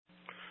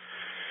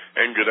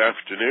And good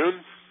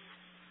afternoon.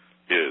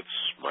 It's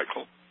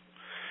Michael.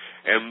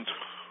 And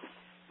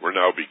we're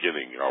now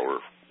beginning our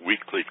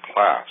weekly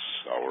class,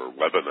 our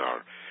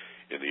webinar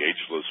in the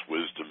Ageless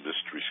Wisdom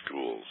Mystery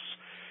Schools.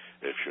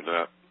 If you're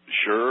not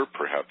sure,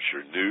 perhaps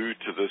you're new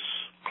to this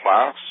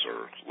class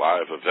or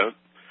live event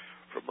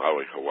from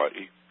Maui,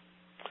 Hawaii.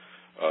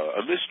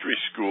 A mystery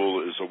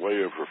school is a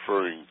way of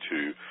referring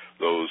to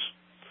those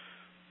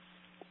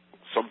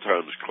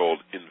sometimes called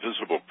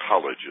invisible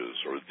colleges,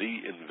 or the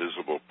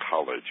invisible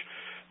college,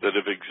 that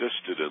have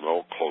existed in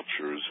all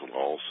cultures and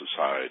all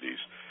societies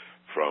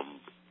from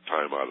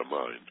time out of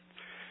mind.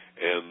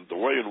 And the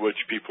way in which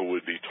people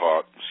would be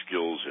taught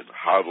skills in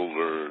how to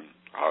learn,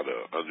 how to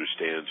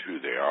understand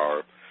who they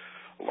are,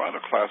 a lot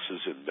of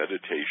classes in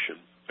meditation,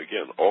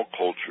 again, all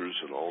cultures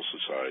and all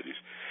societies,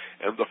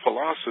 and the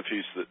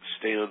philosophies that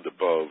stand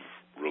above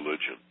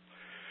religion.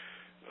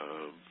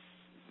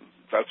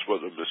 That's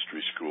what a mystery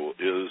school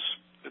is,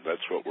 and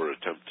that's what we're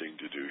attempting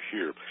to do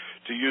here,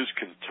 to use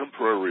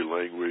contemporary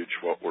language.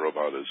 What we're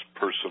about is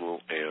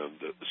personal and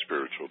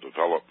spiritual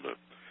development.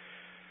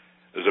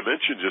 As I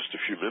mentioned just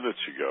a few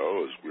minutes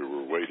ago, as we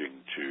were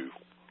waiting to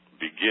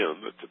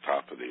begin at the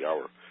top of the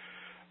hour,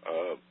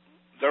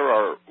 there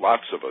are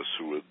lots of us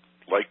who would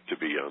like to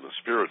be on a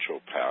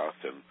spiritual path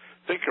and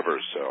think of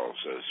ourselves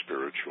as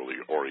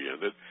spiritually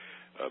oriented.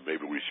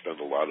 Maybe we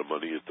spend a lot of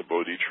money at the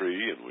Bodhi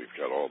tree and we've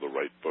got all the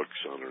right books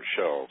on our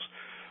shelves,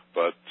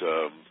 but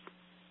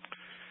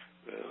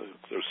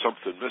there's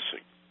something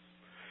missing,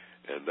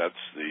 and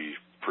that's the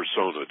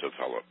persona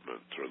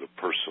development or the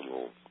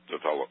personal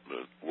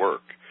development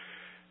work.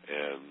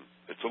 And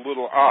it's a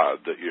little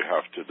odd that you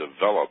have to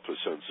develop a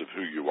sense of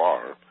who you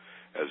are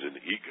as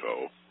an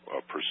ego,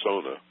 a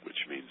persona, which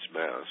means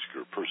mask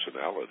or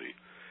personality,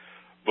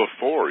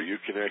 before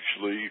you can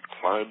actually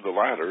climb the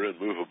ladder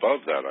and move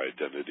above that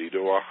identity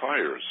to a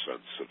higher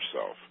sense of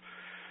self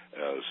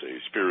as a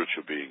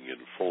spiritual being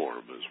in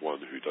form, as one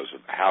who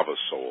doesn't have a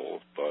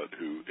soul but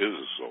who is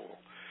a soul.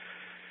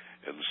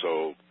 And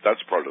so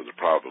that's part of the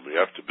problem. You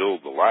have to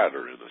build the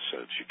ladder in a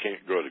sense. You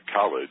can't go to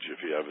college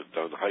if you haven't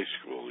done high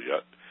school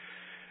yet.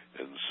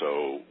 And so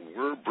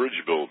we're bridge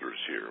builders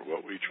here.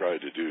 What we try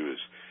to do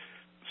is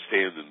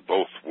stand in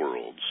both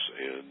worlds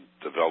and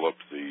develop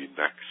the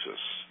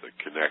nexus, the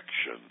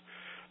connection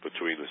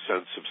between a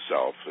sense of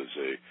self as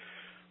a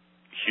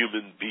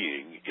human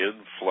being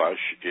in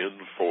flesh, in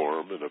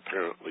form, and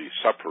apparently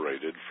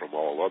separated from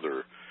all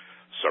other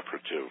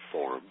separative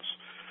forms,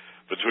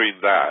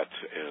 between that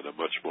and a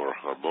much more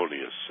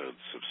harmonious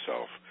sense of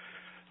self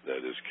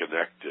that is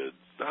connected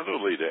not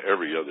only to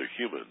every other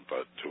human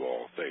but to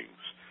all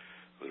things.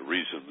 The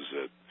reasons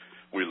that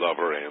we love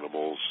our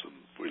animals, and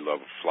we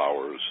love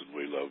flowers, and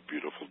we love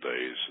beautiful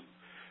days, and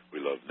we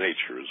love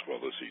nature as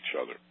well as each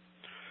other.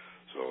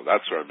 So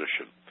that's our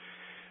mission.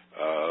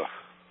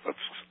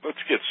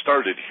 Let's get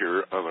started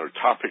here on our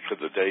topic of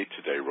the day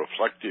today,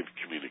 reflective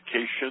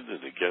communication.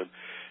 And again,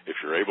 if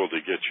you're able to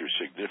get your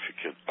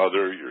significant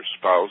other, your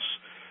spouse,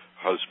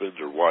 husband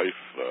or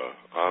wife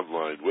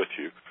online with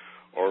you,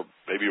 or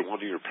maybe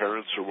one of your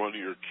parents or one of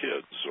your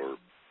kids,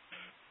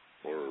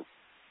 or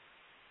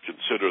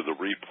consider the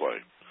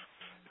replay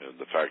and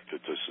the fact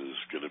that this is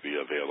going to be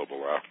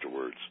available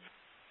afterwards.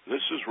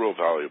 This is real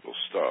valuable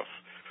stuff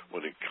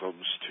when it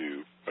comes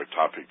to our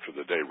topic for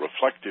the day,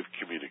 reflective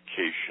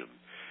communication.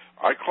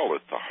 I call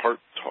it the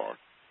heart talk,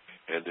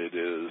 and it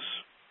is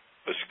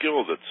a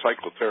skill that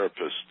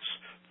psychotherapists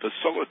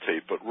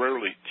facilitate but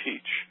rarely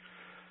teach.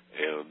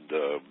 And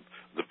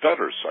the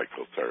better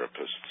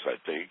psychotherapists, I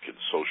think, and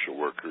social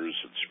workers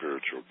and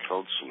spiritual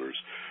counselors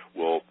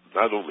will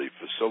not only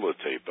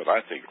facilitate, but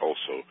I think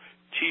also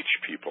teach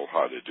people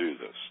how to do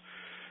this.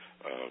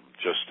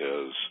 Just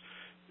as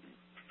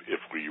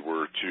if we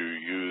were to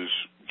use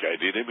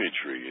guided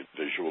imagery and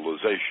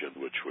visualization,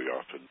 which we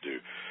often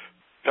do,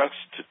 best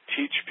to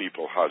teach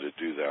people how to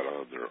do that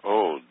on their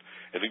own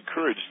and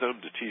encourage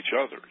them to teach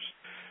others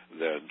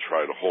than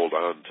try to hold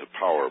on to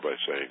power by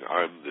saying,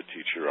 I'm the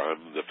teacher,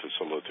 I'm the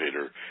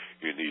facilitator,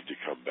 you need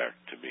to come back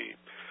to me.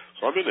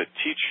 So I'm going to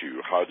teach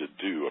you how to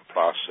do a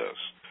process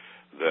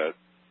that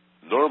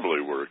normally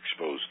we're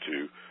exposed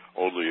to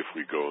only if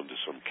we go into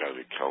some kind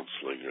of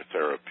counseling or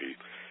therapy,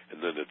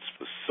 and then it's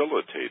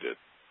facilitated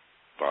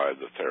by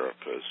the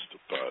therapist.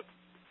 But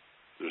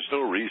there's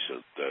no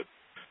reason that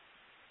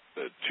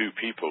two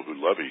people who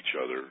love each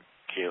other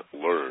can't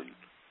learn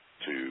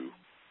to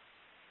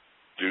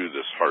do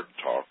this heart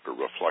talk or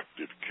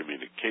reflective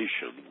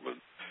communication when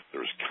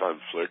there's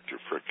conflict or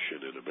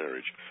friction in a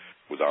marriage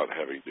without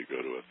having to go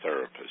to a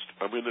therapist.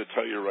 I'm going to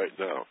tell you right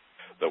now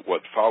that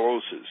what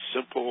follows is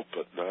simple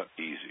but not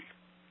easy.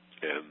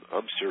 And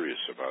I'm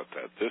serious about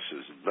that. This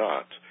is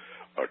not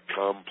a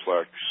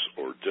complex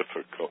or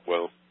difficult,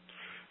 well,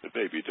 it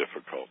may be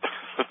difficult.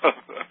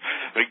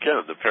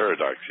 Again, the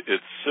paradox,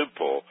 it's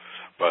simple,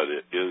 but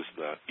it is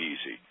not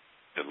easy.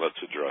 And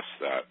let's address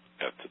that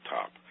at the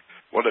top.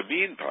 What I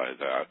mean by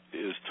that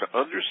is to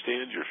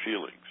understand your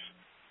feelings,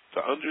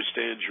 to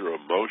understand your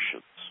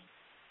emotions,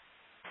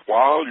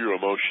 while you're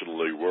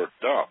emotionally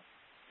worked up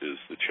is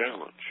the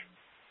challenge.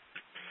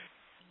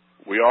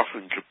 We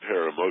often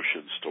compare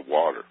emotions to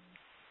water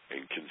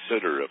and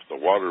consider if the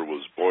water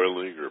was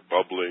boiling or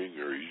bubbling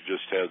or you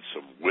just had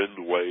some wind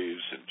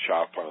waves and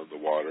chop on the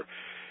water,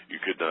 you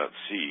could not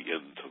see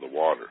into the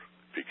water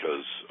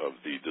because of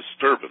the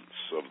disturbance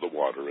of the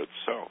water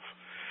itself.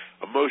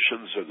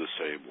 Emotions are the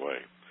same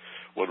way.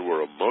 When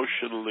we're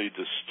emotionally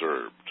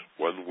disturbed,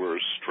 when we're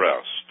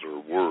stressed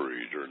or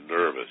worried or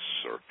nervous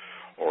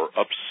or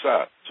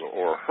upset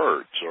or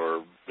hurt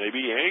or maybe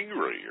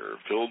angry or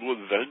filled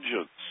with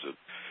vengeance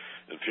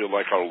and feel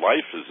like our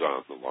life is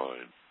on the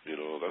line,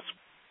 that's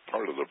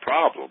part of the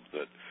problem,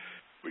 that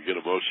we get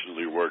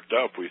emotionally worked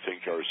up. We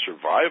think our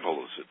survival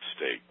is at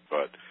stake,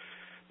 but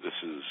this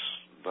is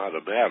not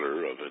a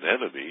matter of an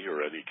enemy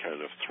or any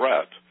kind of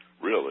threat,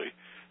 really.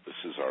 This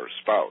is our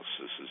spouse.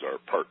 This is our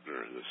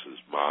partner. This is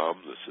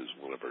mom. This is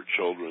one of our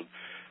children.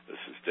 This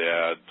is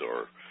dad,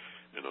 or,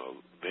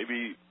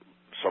 maybe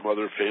some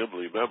other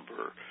family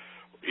member.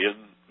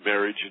 In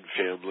marriage and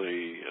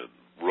family and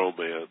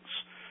romance,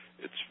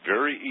 it's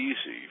very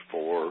easy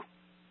for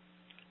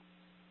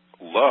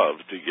love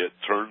to get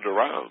turned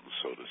around,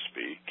 so to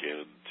speak,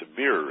 and to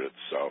mirror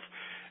itself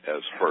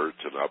as hurt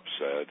and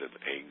upset and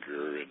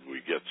anger, and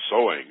we get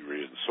so angry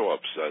and so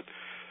upset,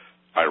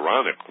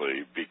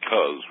 ironically,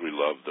 because we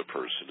love the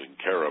person and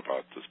care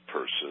about this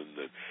person,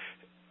 that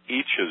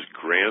each has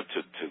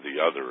granted to the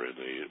other in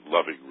a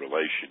loving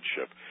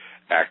relationship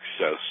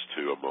access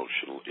to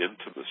emotional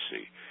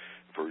intimacy.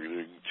 If we're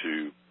going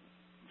to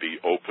be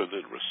open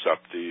and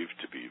receptive,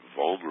 to be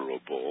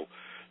vulnerable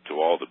to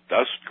all the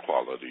best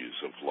qualities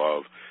of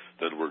love,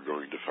 then we're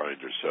going to find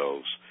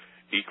ourselves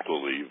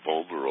equally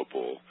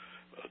vulnerable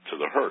to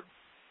the hurt.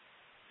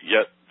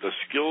 Yet the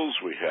skills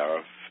we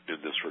have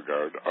in this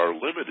regard are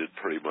limited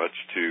pretty much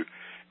to,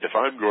 if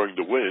I'm going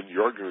to win,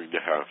 you're going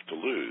to have to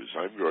lose.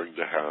 I'm going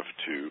to have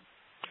to,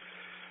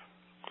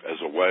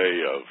 as a way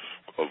of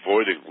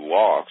avoiding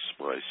loss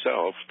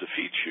myself,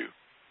 defeat you.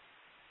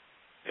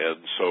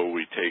 And so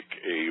we take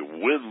a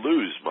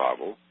win-lose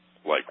model,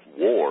 like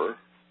war,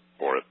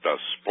 or at best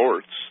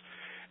sports,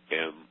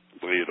 and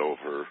lay it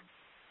over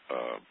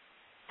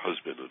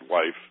husband and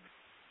wife,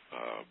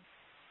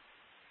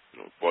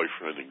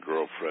 boyfriend and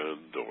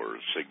girlfriend,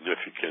 or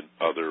significant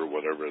other,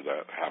 whatever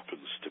that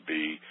happens to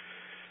be.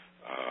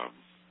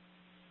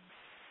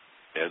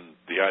 And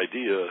the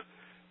idea,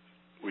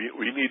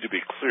 we need to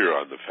be clear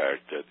on the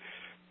fact that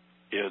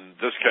in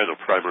this kind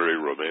of primary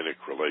romantic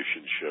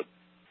relationship,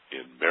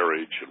 in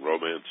marriage and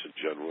romance in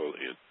general,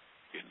 in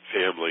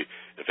family,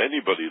 if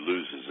anybody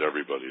loses,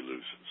 everybody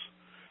loses.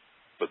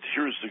 But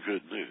here's the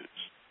good news.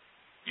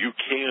 You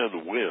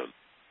can win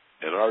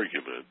an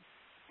argument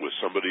with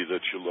somebody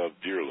that you love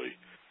dearly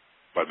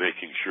by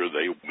making sure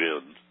they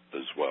win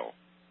as well.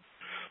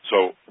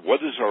 So what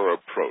is our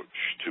approach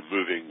to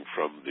moving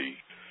from the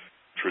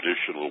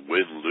traditional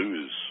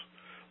win-lose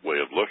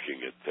way of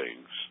looking at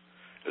things,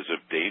 as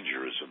if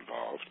danger is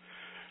involved,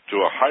 to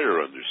a higher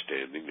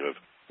understanding of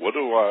what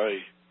do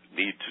I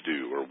need to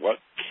do, or what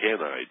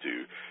can I do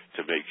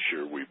to make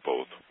sure we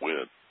both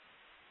win?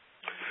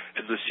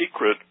 And the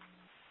secret,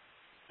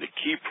 the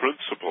key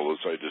principle, as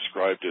I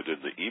described it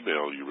in the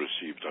email you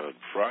received on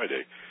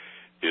Friday,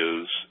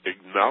 is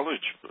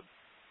acknowledgement.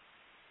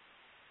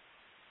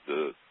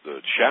 The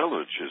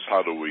challenge is,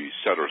 how do we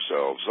set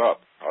ourselves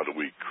up? How do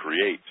we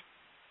create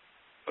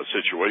a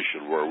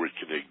situation where we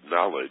can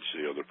acknowledge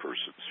the other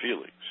person's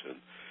feelings?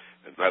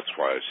 And that's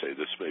why I say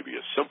this may be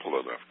a simple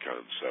enough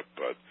concept,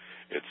 but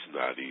it's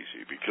not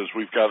easy, because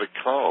we've got to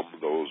calm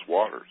those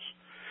waters.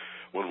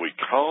 When we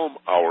calm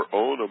our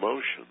own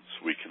emotions,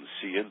 we can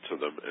see into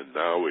them, and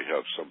now we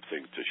have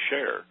something to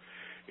share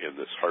in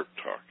this heart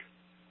talk.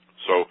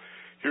 So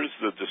here's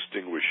the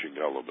distinguishing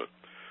element.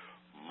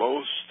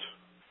 Most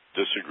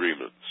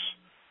disagreements,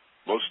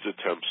 most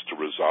attempts to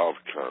resolve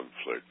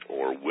conflict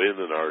or win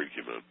an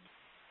argument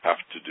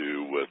have to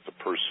do with the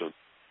person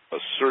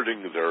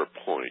asserting their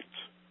point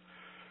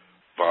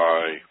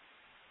by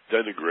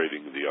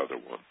denigrating the other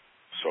one.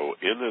 So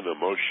in an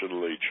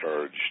emotionally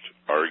charged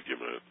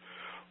argument,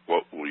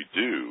 what we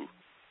do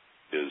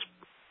is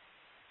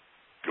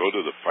go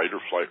to the fight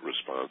or flight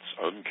response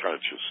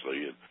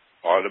unconsciously, and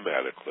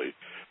automatically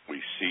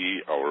we see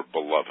our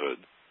beloved,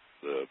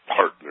 the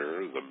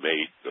partner, the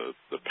mate,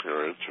 the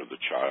parent, or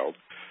the child,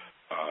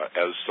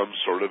 as some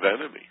sort of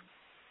enemy.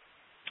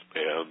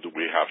 And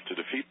we have to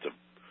defeat them.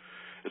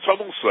 It's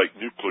almost like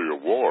nuclear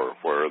war,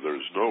 where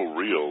there's no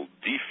real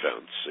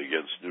defense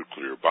against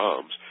nuclear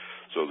bombs,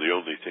 so the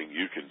only thing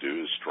you can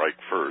do is strike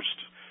first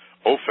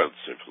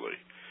offensively.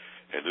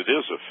 And it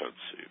is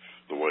offensive,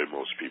 the way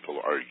most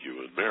people argue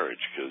in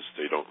marriage, because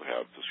they don't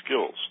have the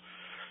skills.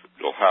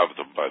 You'll have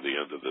them by the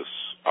end of this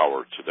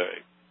hour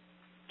today.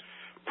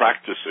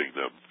 Practicing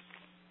them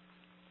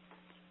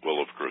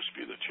will, of course,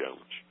 be the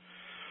challenge.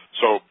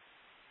 So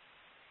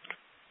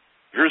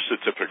here's the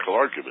typical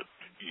argument.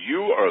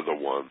 You are the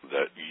one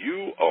that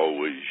you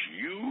always,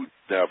 you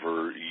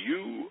never,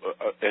 you,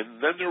 and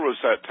then there was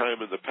that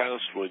time in the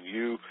past when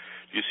you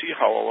see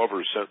how all of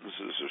our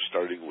sentences are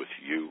starting with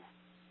you?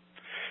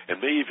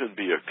 and may even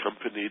be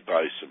accompanied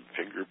by some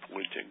finger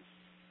pointing.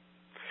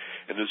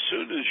 And as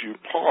soon as you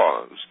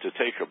pause to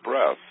take a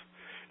breath,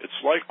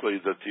 it's likely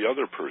that the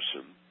other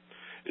person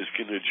is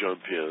going to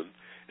jump in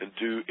and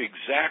do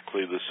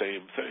exactly the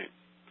same thing.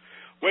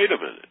 Wait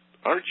a minute.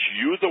 Aren't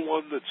you the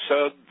one that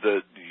said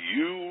that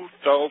you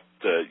felt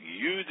that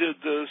you did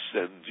this,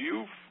 and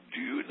do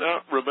you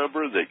not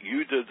remember that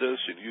you did this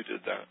and you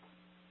did that?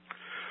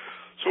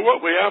 So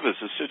what we have is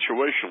a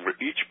situation where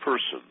each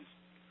person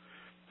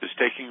is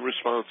taking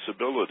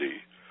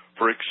responsibility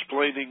for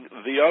explaining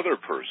the other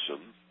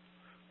person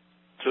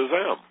to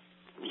them.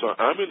 So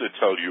I'm going to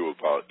tell you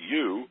about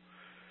you,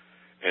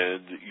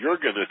 and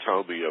you're going to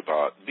tell me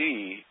about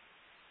me,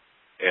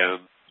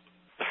 and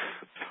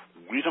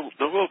we don't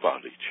know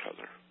about each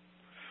other.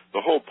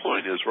 The whole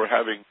point is we're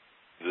having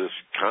this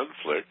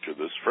conflict or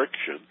this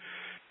friction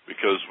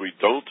because we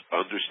don't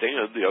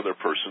understand the other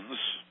person's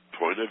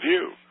point of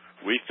view.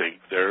 We think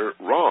they're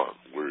wrong.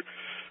 We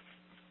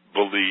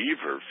believe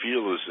or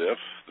feel as if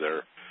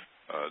they're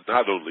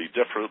not only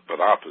different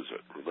but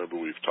opposite. Remember,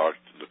 we've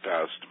talked in the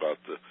past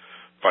about the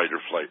fight or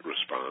flight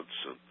response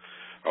and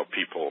how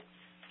people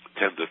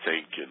tend to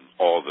think in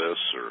all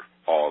this or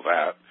all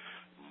that,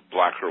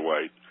 black or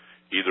white,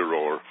 either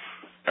or,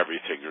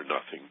 everything or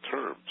nothing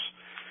terms.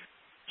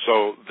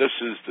 So this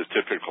is the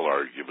typical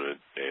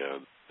argument,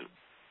 and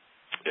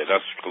it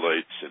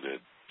escalates and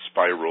it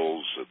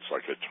spirals. It's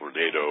like a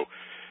tornado.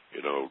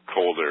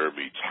 Cold air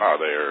meets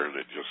hot air, and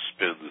it just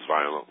spins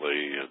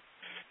violently and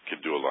can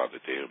do a lot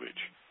of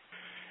damage.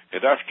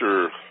 And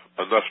after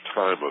enough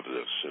time of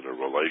this in a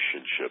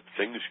relationship,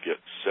 things get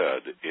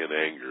said in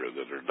anger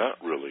that are not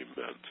really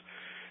meant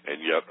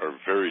and yet are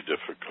very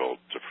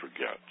difficult to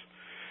forget.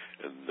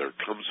 And there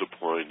comes a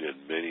point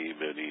in many,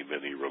 many,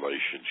 many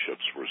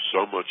relationships where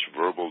so much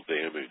verbal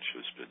damage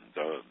has been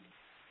done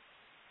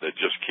that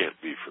just can't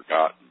be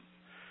forgotten,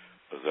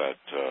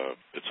 that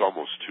it's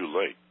almost too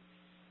late.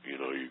 You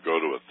go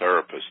to a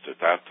therapist at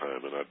that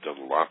time, and I've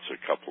done lots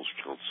of couples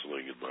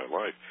counseling in my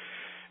life,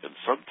 and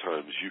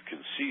sometimes you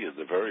can see in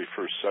the very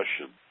first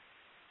session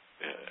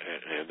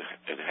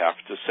and have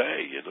to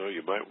say,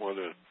 you might want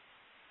to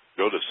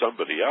go to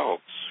somebody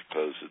else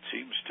because it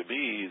seems to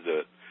me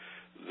that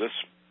this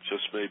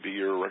just may be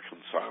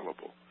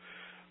irreconcilable.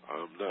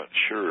 I'm not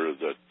sure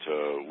that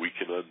we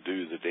can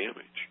undo the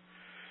damage,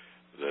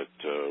 that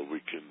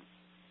we can,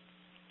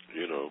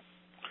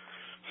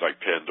 it's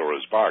like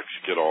Pandora's box,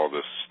 get all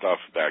this stuff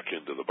back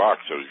into the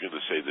box. I was going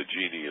to say the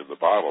genie in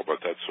the bottle, but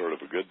that's sort of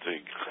a good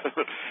thing.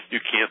 You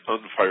can't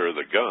unfire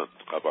the gun.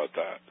 How about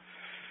that?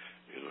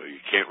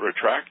 You can't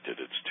retract it.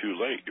 It's too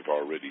late. You've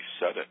already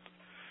said it.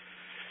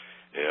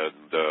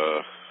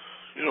 And,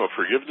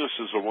 forgiveness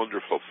is a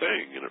wonderful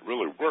thing, and it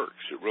really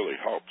works. It really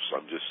helps.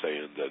 I'm just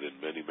saying that in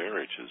many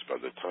marriages,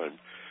 by the time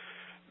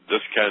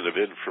this kind of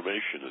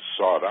information is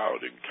sought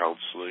out in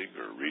counseling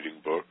or reading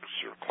books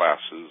or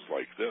classes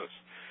like this,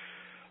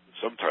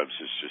 sometimes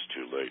it's just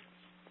too late.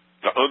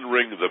 To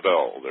unring the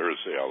bell, there's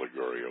the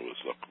allegory I was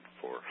looking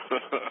for.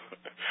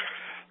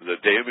 The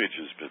damage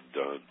has been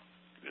done.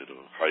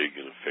 How are you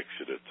going to fix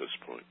it at this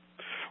point?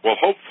 Well,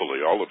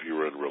 hopefully all of you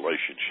are in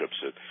relationships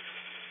that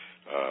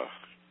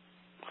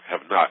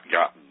have not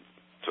gotten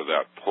to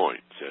that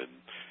point, and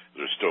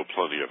there's still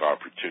plenty of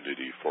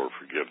opportunity for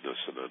forgiveness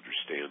and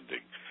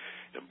understanding.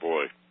 And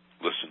boy,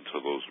 listen to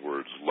those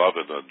words,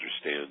 love and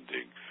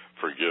understanding,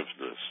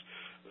 forgiveness.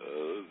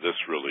 This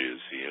really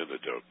is the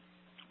antidote.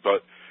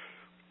 But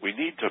we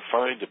need to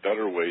find a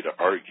better way to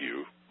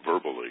argue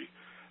verbally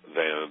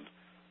than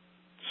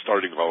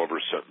starting all of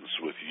our sentence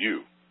with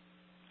you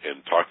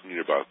and talking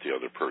about the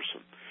other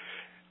person.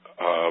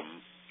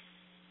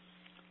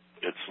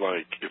 It's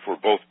like if we're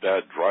both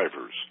bad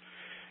drivers,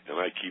 and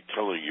I keep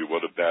telling you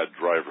what a bad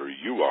driver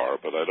you are,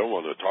 but I don't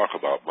want to talk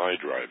about my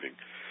driving,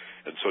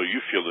 and so you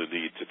feel the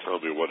need to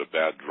tell me what a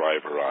bad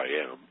driver I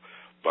am,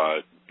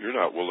 but you're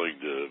not willing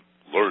to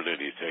learn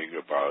anything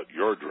about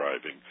your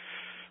driving.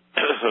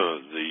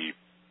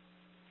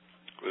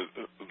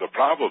 The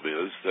problem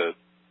is that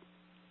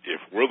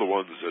if we're the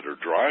ones that are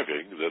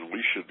driving, then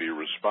we should be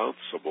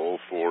responsible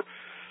for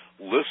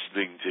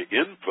listening to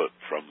input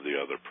from the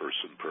other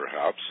person,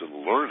 perhaps,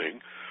 and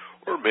learning,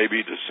 or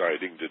maybe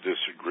deciding to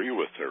disagree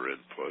with their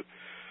input.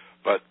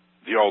 But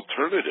the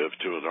alternative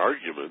to an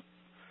argument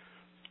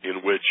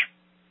in which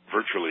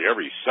virtually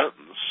every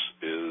sentence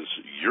is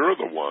you're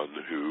the one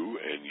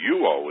who, and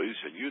you always,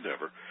 and you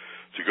never,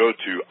 to go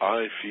to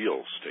I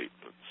feel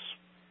statements.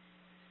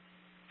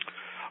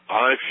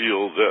 I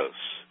feel this,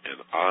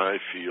 and I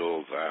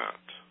feel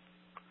that.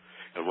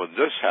 And when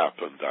this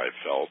happened, I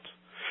felt,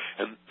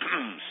 and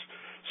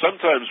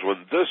sometimes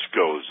when this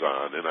goes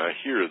on and I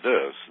hear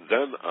this,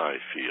 then I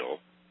feel,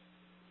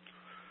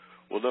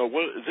 well, now,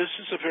 this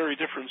is a very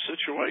different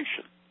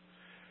situation.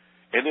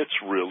 And it's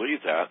really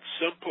that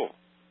simple.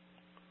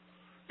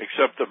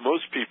 Except that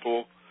most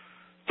people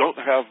don't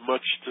have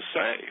much to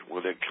say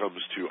when it comes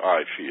to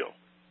I feel,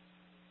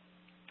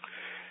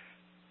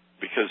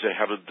 because they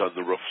haven't done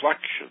the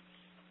reflection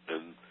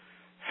and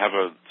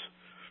haven't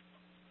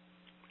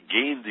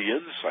gain the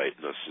insight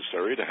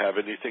necessary to have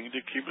anything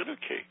to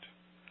communicate.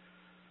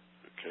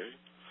 Okay?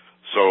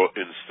 So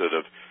instead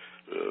of,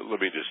 let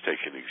me just take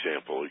an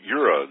example.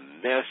 You're a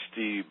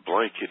nasty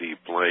blankety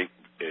blank,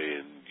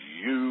 and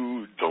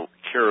you don't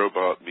care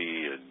about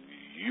me, and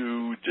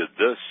you did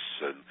this,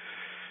 and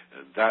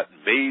that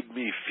made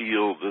me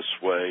feel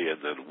this way,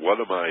 and then what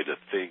am I to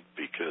think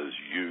because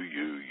you.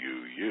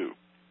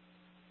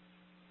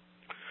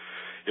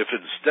 If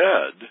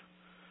instead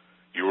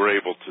you were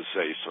able to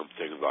say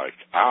something like,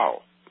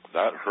 ow,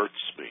 that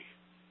hurts me.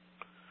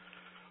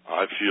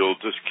 I feel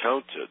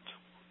discounted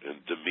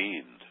and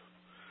demeaned.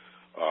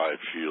 I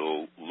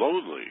feel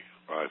lonely.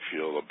 I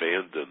feel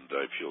abandoned.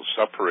 I feel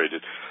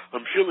separated.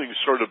 I'm feeling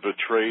sort of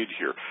betrayed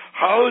here.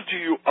 How do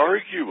you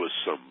argue with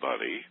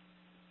somebody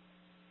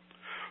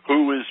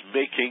who is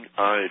making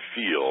I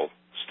feel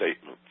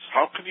statements?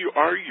 How can you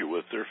argue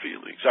with their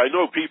feelings? I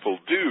know people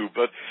do,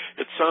 but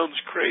it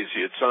sounds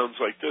crazy. It sounds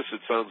like this.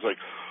 It sounds like,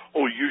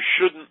 oh, you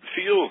shouldn't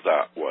feel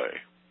that way.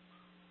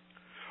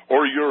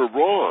 Or you're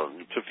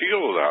wrong to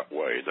feel that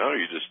way. Now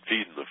you're just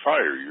feeding the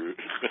fire.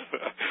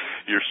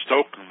 You're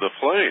stoking the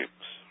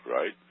flames,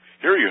 right?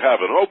 Here you have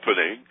an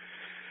opening,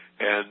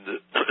 and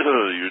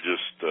you're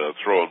just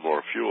throwing more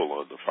fuel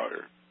on the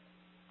fire.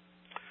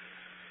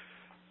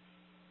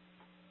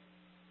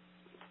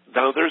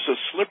 Now, there's a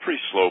slippery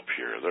slope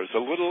here. There's a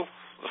little...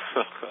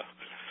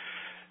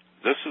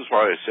 This is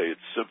why I say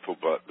it's simple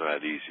but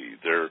not easy.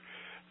 There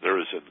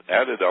is an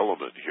added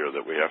element here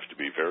that we have to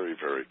be very,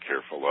 very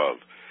careful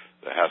of.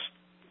 That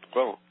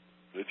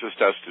it just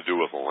has to do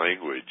with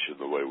language and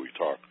the way we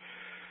talk.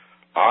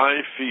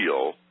 I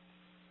feel,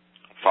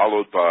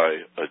 followed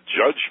by a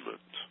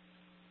judgment.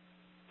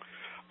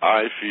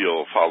 I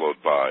feel,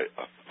 followed by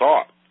a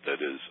thought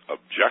that is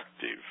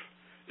objective,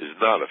 is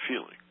not a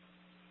feeling.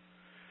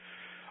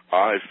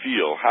 I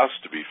feel has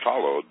to be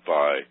followed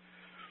by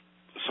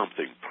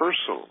something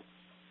personal.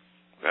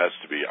 It has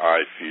to be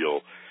I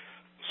feel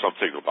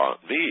something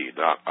about me,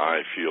 not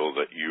I feel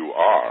that you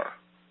are.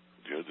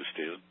 Do you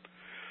understand?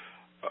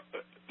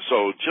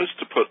 So just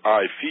to put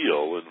I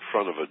feel in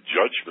front of a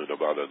judgment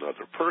about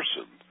another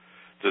person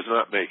does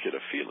not make it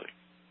a feeling.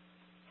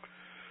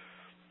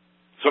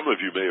 Some of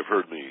you may have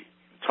heard me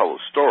tell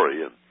a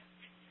story, and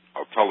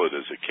I'll tell it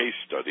as a case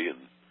study and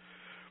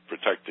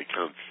protect the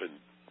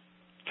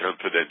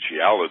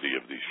confidentiality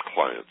of these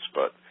clients,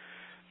 but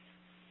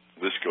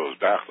this goes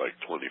back like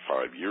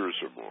 25 years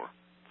or more.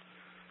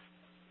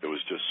 It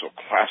was just so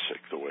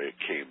classic the way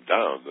it came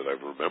down that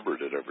I've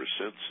remembered it ever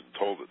since and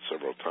told it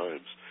several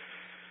times.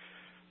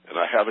 And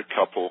I had a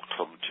couple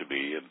come to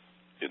me, and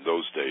in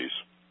those days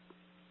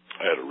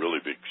I had a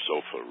really big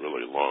sofa, a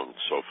really long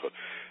sofa,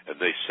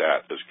 and they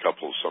sat, as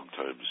couples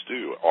sometimes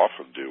do,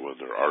 often do when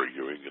they're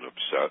arguing and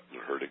upset and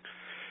hurting,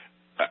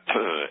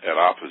 at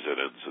opposite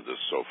ends of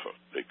this sofa.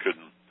 They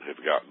couldn't have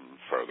gotten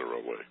farther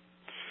away.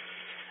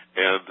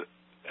 And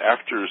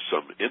after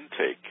some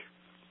intake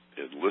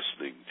and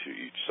listening to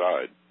each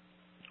side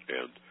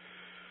and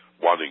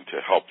wanting to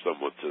help them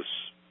with this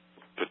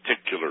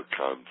particular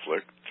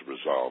conflict, to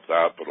resolve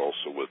that, but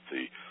also with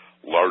the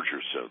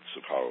larger sense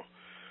of how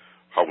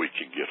we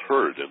can get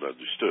heard and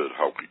understood,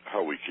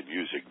 how we can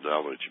use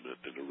acknowledgement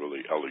in a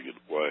really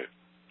elegant way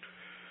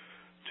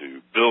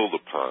to build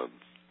upon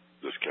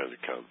this kind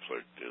of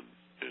conflict and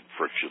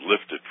friction,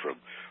 lift it from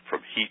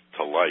heat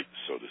to light,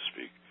 so to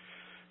speak.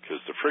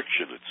 Because the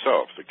friction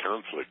itself, the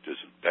conflict,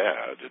 isn't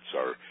bad. It's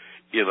our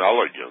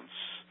inelegance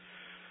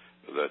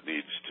that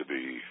needs to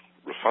be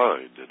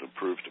refined and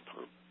improved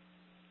upon.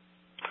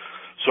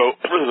 So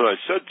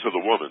I said to the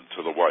woman,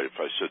 to the wife,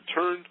 I said,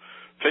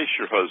 face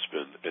your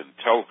husband and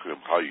tell him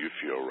how you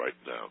feel right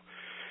now.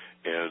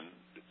 And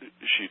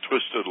she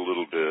twisted a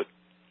little bit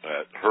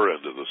at her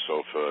end of the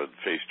sofa and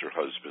faced her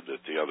husband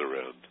at the other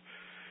end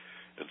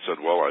and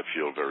said, well, I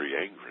feel very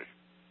angry,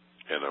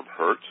 and I'm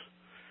hurt,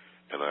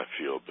 and I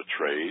feel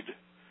betrayed,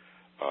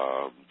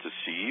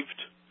 deceived,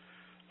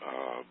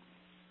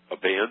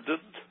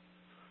 abandoned,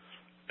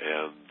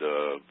 and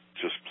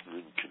just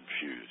plain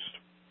confused.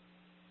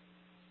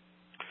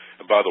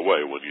 And by the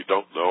way, when you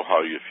don't know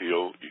how you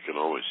feel, you can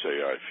always say,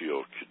 I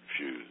feel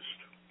confused.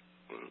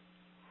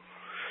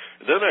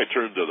 And then I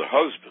turned to the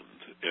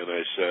husband, and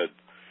I said,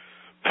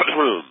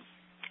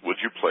 would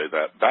you play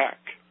that back?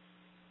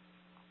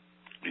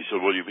 He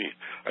said, what do you mean?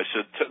 I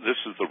said, this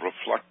is the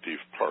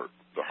reflective part,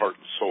 the heart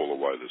and soul of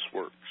why this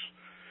works.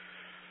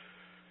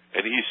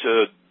 And he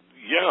said,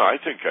 yeah, I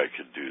think I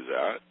can do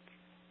that.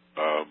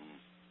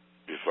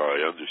 If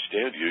I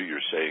understand you,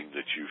 you're saying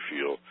that you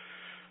feel,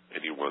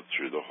 and he went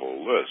through the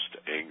whole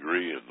list,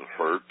 angry and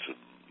hurt and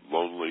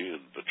lonely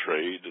and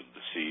betrayed and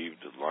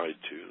deceived and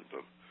lied to.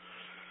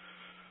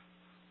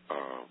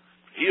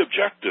 He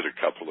objected a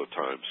couple of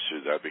times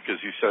to that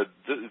because he said,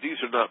 these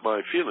are not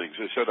my feelings.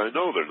 I said, I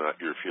know they're not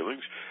your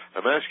feelings.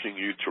 I'm asking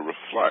you to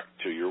reflect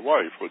to your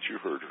wife what you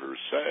heard her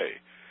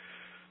say.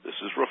 This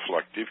is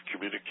reflective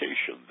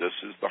communication. This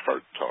is the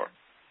heart talk.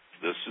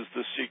 This is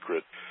the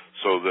secret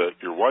so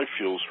that your wife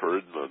feels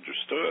heard and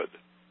understood.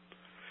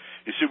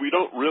 You see, we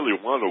don't really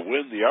want to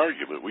win the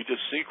argument. We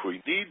just think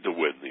we need to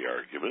win the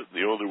argument. And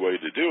the only way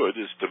to do it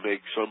is to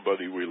make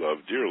somebody we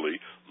love dearly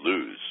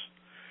lose.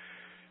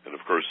 And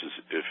of course,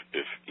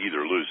 if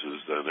either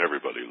loses, then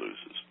everybody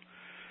loses.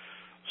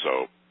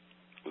 So,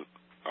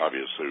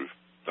 obviously,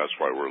 that's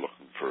why we're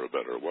looking for a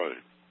better way.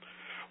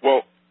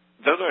 Well,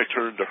 then I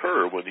turned to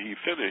her when he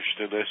finished,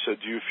 and I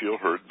said, do you feel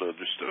heard and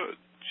understood?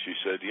 She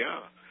said,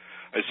 yeah.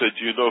 I said,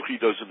 do you know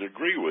he doesn't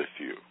agree with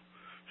you?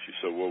 She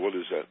said, well, what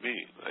does that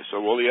mean? I said,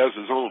 well, he has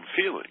his own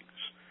feelings.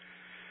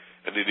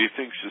 And then he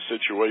thinks the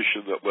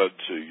situation that led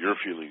to your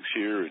feelings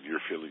here and your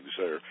feelings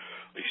there,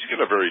 he's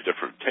got a very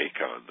different take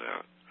on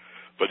that.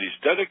 But he's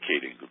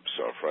dedicating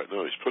himself right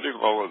now. He's putting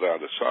all of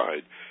that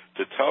aside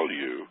to tell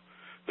you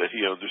that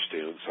he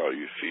understands how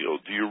you feel.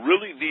 Do you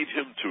really need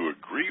him to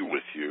agree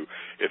with you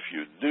if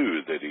you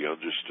knew that he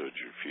understood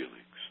your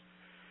feelings?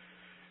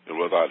 And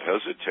without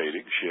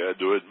hesitating, she had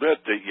to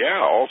admit that,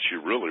 yeah, all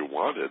she really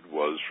wanted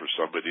was for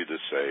somebody to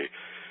say,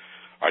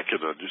 I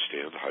can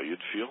understand how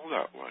you'd feel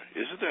that way.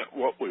 Isn't that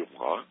what we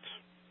want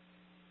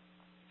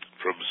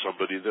from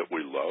somebody that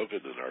we love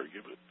in an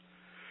argument?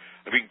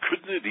 I mean,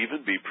 couldn't it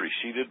even be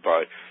preceded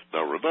by,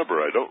 now remember,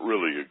 I don't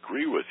really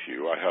agree with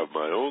you. I have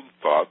my own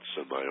thoughts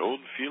and my own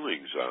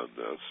feelings on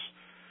this,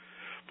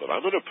 but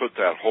I'm going to put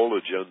that whole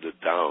agenda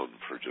down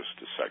for just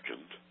a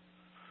second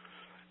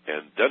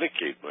and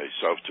dedicate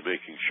myself to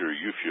making sure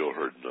you feel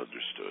heard and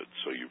understood.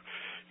 So you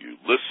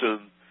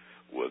listen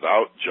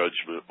without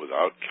judgment,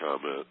 without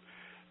comment,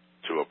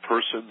 to a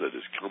person that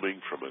is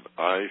coming from an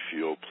I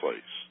feel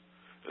place.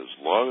 As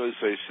long as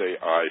they say,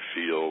 I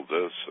feel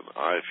this and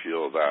I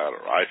feel that,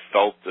 or I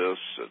felt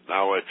this and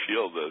now I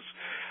feel this,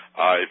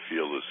 I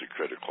feel is the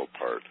critical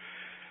part,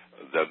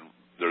 then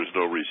there's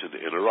no reason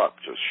to interrupt.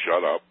 Just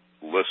shut up,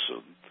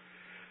 listen,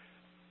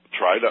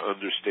 try to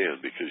understand,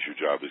 because your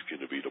job is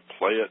going to be to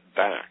play it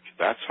back.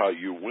 That's how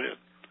you win.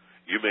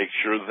 You make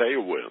sure they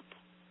win,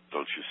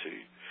 don't you see?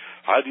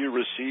 How do you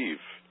receive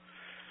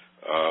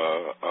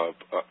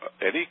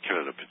any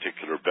kind of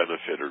particular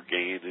benefit or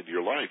gain in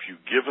your life? You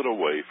give it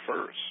away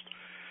first.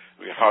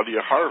 I mean, how do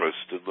you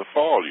harvest in the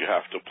fall? You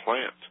have to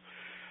plant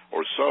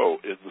or sow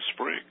in the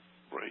spring,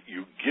 right?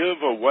 You give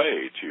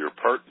away to your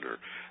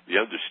partner the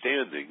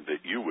understanding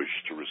that you wish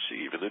to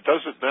receive, and it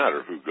doesn't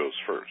matter who goes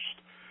first.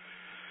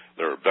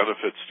 There are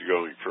benefits to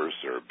going first.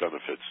 There are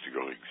benefits to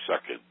going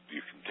second.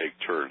 You can take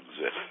turns.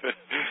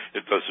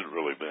 It doesn't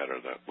really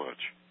matter that much.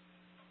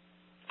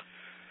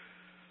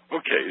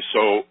 Okay,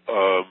 so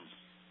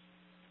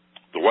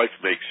the wife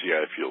makes the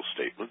I feel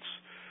statements.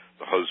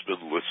 The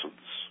husband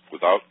listens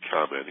without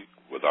commenting,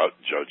 without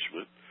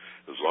judgment,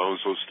 as long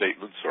as those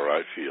statements are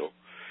I feel.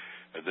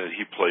 And then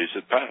he plays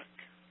it back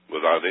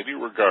without any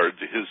regard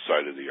to his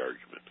side of the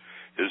argument.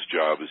 His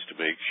job is to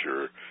make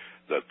sure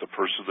that the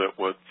person that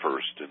went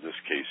first, in this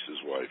case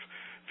his wife,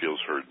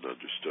 feels heard and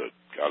understood.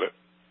 Got it?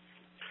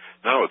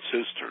 Now it's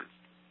his turn.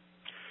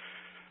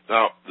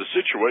 Now, the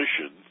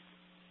situation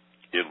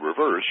in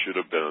reverse should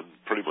have been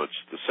pretty much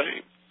the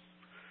same.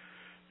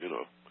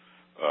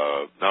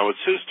 Now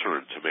it's his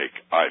turn to make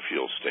I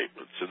feel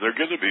statements, and they're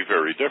going to be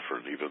very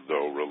different, even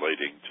though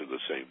relating to the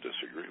same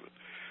disagreement.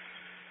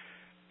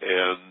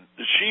 And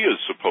she is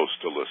supposed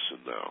to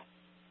listen now,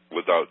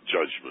 without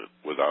judgment,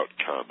 without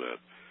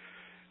comment.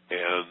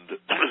 And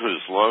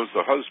as long as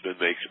the husband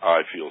makes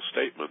I feel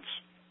statements,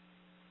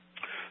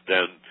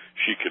 then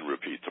she can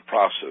repeat the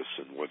process,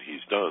 and when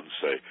he's done,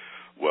 say,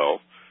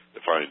 well,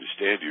 if I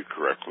understand you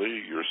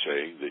correctly, you're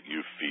saying that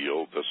you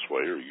feel this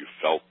way, or you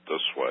felt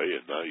this way,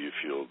 and now you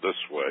feel this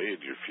way,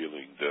 and you're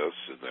feeling this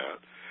and that.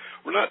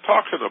 We're not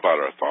talking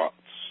about our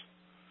thoughts,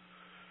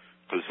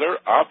 because they're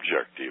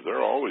objective.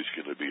 They're always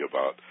going to be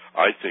about,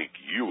 I think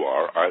you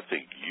are, I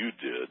think you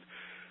did.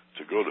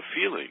 To go to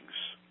feelings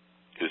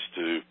is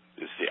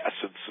the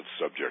essence of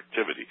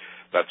subjectivity.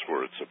 That's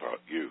where it's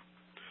about you.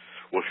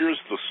 Well, here's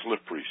the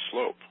slippery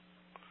slope.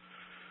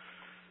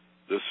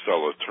 This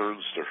fellow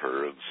turns to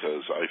her and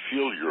says, I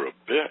feel you're a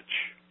bitch.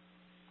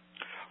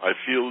 I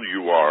feel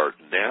you are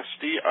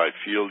nasty. I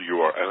feel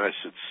you are... And I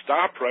said,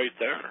 stop right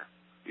there.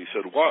 He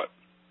said, what?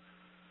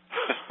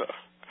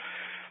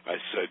 I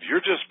said,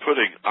 you're just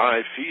putting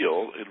I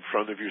feel in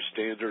front of your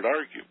standard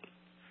argument.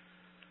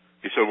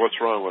 He said,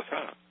 what's wrong with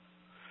that?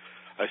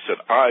 I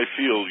said, I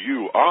feel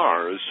you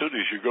are. As soon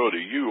as you go to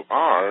you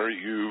are,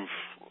 you've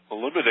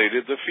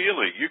eliminated the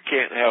feeling. You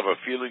can't have a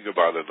feeling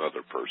about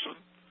another person.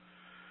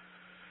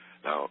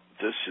 Now,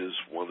 this is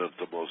one of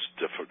the most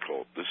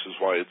difficult. This is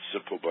why it's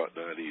simple but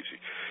not easy.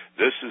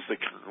 This is the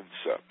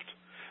concept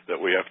that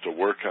we have to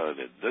work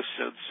on in this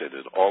sense and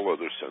in all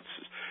other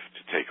senses.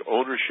 To take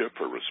ownership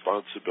or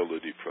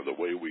responsibility for the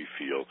way we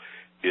feel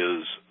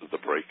is the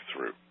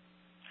breakthrough.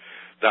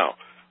 Now,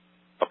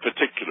 a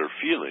particular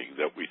feeling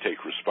that we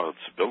take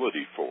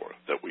responsibility for,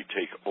 that we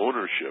take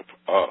ownership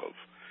of,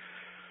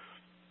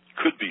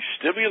 could be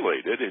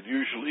stimulated, and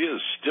usually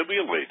is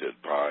stimulated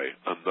by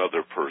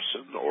another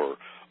person or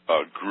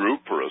a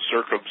group or a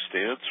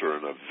circumstance or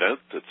an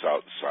event that's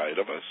outside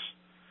of us.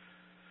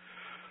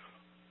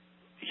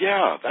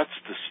 Yeah, that's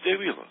the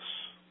stimulus.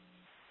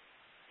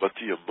 but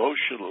the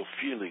emotional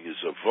feeling is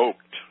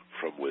evoked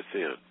from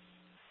within.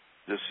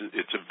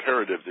 It's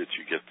imperative that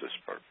you get this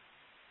part.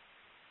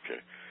 Okay.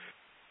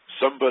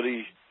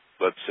 Somebody,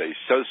 let's say,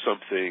 says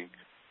something,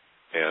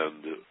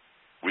 and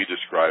we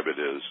describe it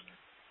as,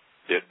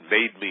 it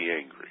made me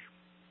angry.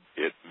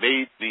 It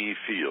made me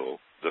feel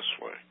this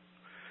way.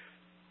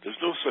 There's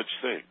no such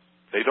thing.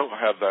 They don't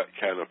have that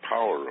kind of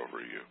power over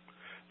you.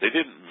 They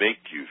didn't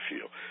make you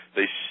feel.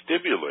 They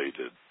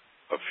stimulated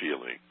a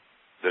feeling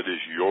that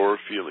is your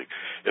feeling.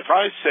 If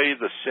I say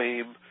the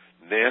same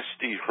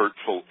nasty,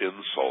 hurtful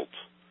insult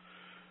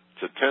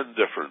to 10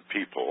 different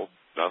people,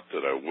 not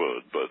that I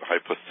would, but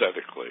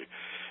hypothetically,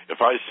 if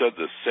I said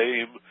the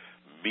same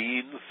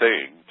mean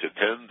thing to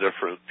 10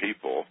 different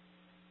people,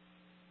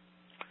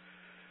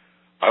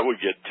 I would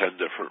get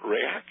 10 different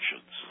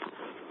reactions.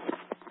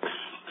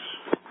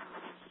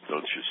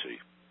 Don't you see?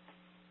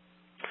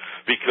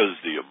 Because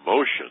the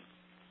emotion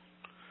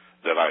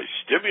that I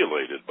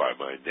stimulated by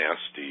my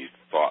nasty,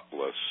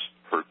 thoughtless,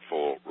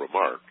 hurtful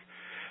remark,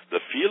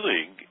 the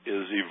feeling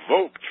is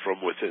evoked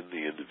from within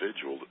the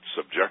individual. It's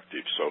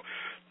subjective. So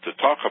to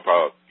talk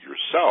about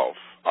yourself,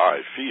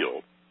 I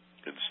feel,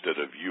 instead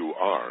of you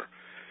are,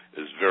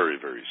 is very,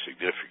 very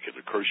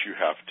significant. Of course, you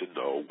have to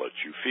know what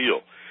you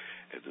feel.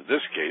 And in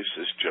this case,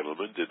 this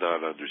gentleman did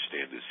not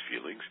understand his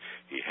feelings.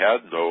 He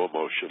had no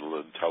emotional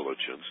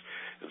intelligence.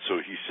 And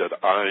so he said,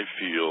 I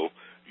feel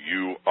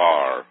you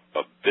are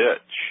a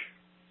bitch.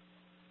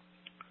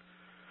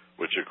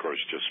 Which, of course,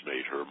 just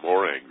made her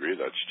more angry.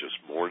 That's just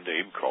more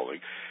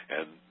name-calling.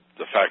 And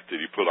the fact that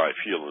he put I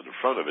feel in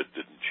front of it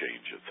didn't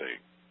change a thing.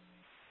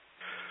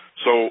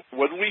 So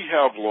when we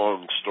have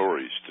long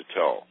stories to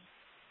tell,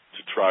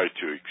 to try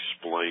to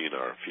explain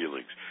our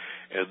feelings,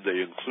 and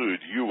they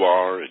include you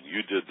are, and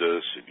you did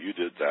this, and you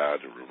did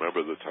that, and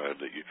remember the time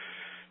that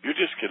you're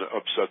just going to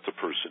upset the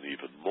person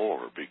even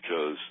more,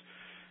 because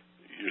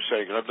you're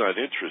saying, I'm not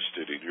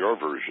interested in your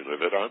version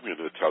of it. I'm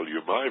going to tell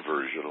you my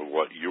version of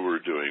what you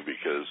were doing,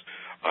 because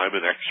I'm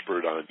an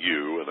expert on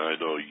you, and I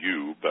know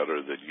you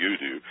better than you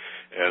do,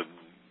 and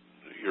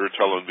you're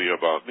telling me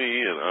about me,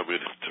 and I'm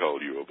going to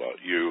tell you about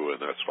you, and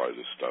that's why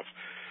this stuff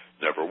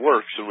never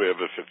works, and we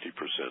have a 50%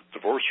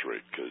 divorce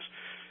rate, because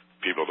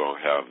people don't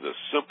have this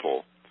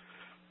simple,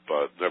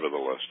 but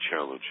nevertheless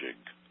challenging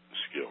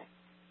skill.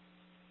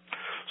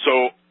 So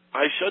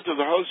I said to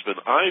the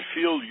husband, I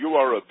feel you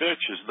are a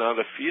bitch is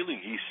not a feeling.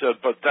 He said,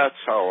 but that's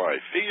how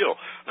I feel.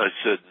 I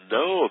said,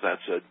 no,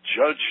 that's a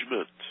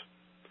judgment.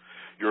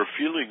 Your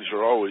feelings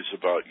are always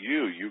about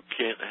you. You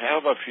can't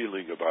have a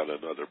feeling about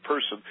another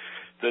person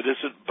that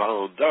isn't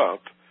bound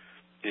up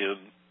in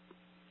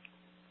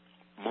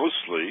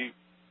mostly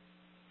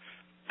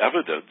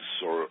evidence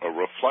or a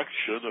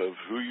reflection of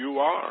who you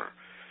are.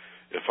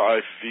 If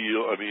I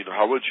feel,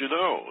 how would you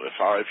know? If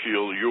I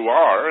feel you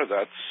are,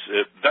 that's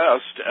at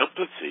best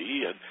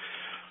empathy, and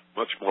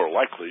much more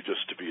likely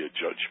just to be a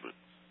judgment.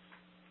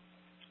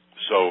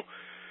 So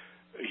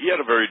he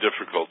had a very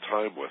difficult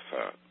time with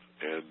that,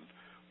 and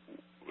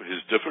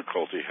his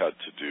difficulty had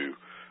to do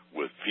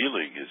with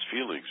his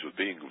feelings, with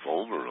being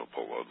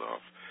vulnerable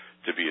enough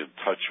to be in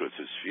touch with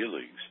his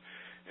feelings.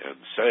 And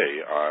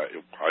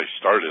I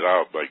started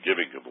out by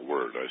giving him a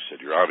word. I said,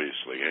 you're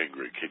obviously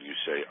angry. Can you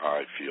say,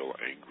 I feel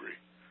angry?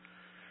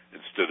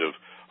 Instead of,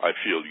 I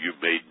feel you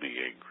made me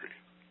angry.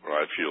 Or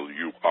I feel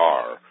you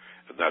are,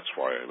 and that's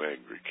why I'm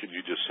angry. Can you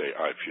just say,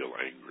 I feel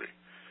angry?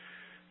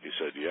 He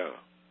said, yeah.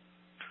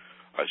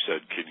 I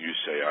said, can you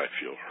say, I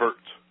feel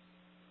hurt?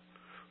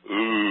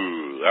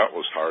 Ooh, that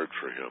was hard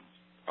for him.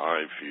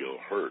 I feel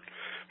hurt.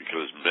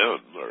 Because men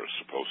are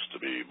supposed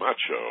to be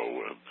macho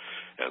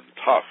and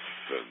tough,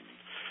 and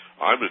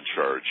I'm in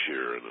charge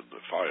here, and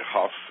if I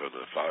huff, and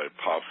if I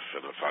puff,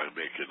 and if I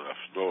make enough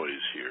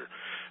noise here,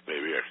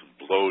 maybe I can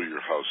blow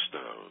your house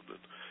down,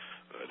 and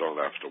I don't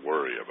have to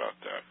worry about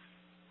that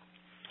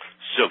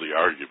silly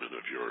argument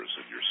of yours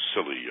and your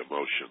silly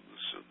emotions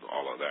and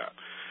all of that.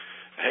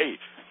 Hey,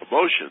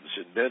 emotions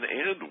in men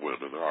and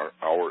women are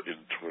our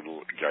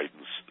internal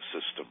guidance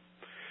system,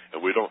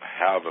 and we don't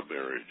have a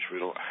marriage.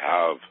 We don't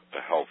have a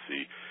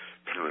healthy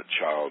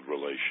parent-child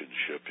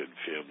relationship in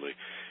family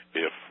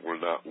if we're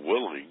not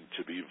willing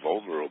to be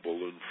vulnerable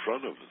in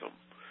front of them.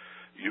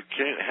 You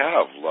can't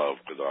have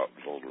love without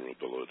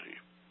vulnerability.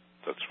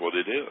 That's what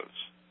it is,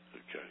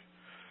 okay,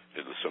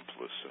 in the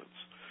simplest sense.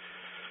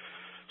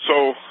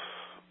 So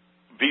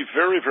be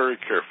very, very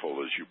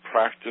careful as you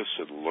practice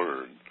and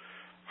learn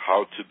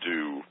how to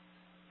do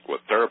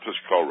what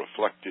therapists call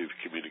reflective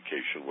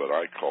communication, what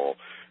I call,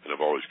 and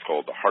I've always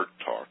called the heart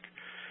talk.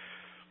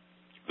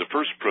 The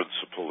first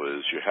principle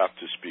is you have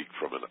to speak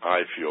from an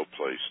I feel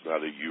place,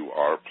 not a you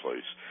are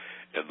place.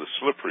 And the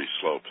slippery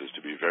slope is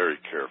to be very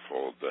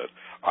careful that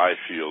I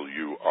feel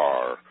you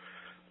are,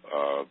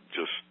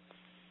 just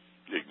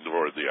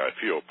ignore the I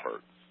feel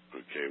part.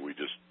 Okay, we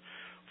just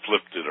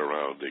flipped it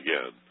around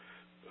again.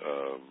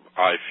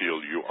 I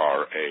feel you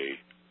are a,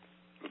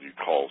 when you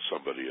call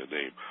somebody a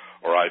name,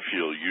 or I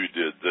feel you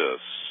did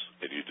this,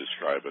 and you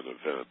describe an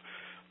event.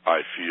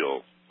 I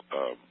feel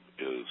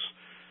is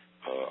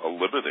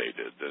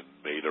eliminated and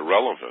made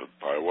irrelevant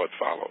by what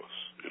follows.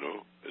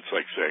 It's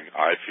like saying,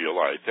 I feel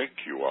I think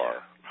you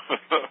are.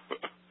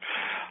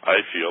 I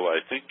feel I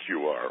think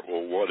you are.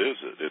 Well, what is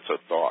it? It's a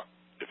thought.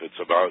 If it's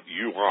about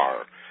you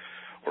are,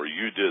 or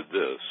you did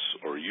this,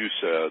 or you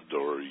said,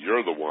 or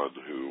you're the one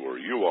who, or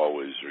you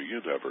always, or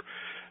you never,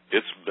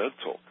 it's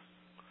mental.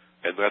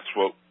 And that's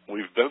what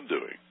we've been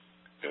doing.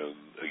 And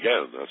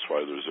again, that's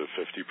why there's a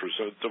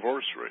 50%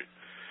 divorce rate.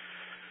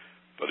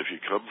 But if you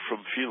come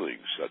from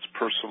feelings, that's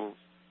personal,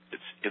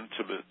 it's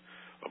intimate.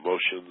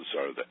 Emotions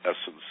are the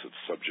essence of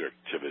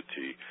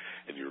subjectivity,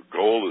 and your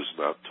goal is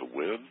not to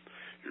win.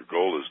 Your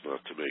goal is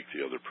not to make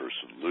the other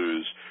person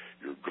lose.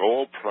 Your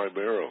goal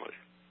primarily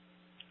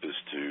is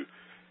to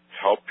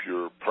help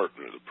your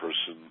partner, the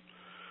person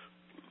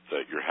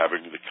that you're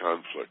having the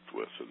conflict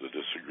with or the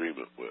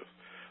disagreement with,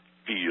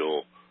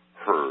 feel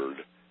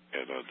heard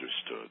and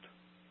understood.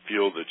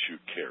 Feel that you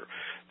care.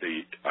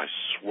 I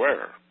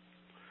swear,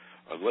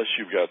 unless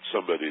you've got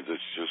somebody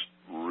that's just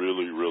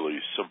really, really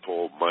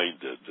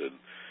simple-minded, and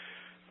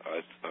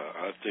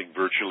I think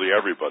virtually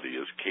everybody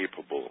is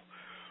capable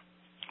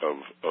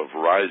of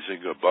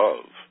rising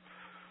above,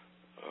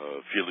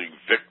 feeling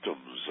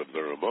victims of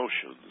their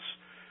emotions,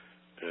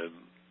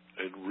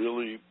 and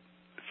really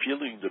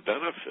feeling the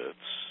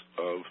benefits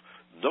of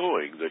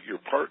knowing that your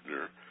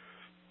partner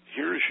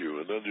hears you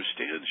and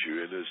understands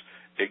you and is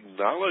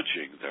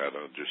acknowledging that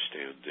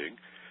understanding.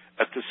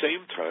 At the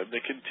same time,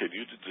 they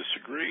continue to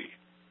disagree.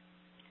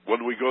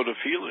 When we go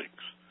to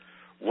feelings,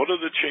 what are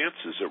the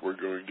chances that we're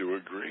going to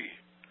agree?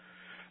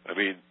 I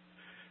mean,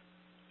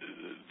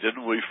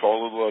 didn't we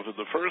fall in love in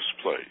the first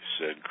place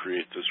and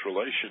create this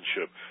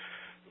relationship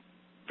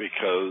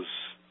because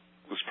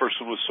this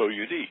person was so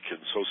unique and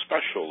so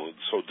special and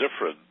so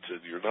different, and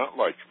you're not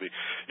like me.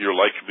 You're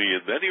like me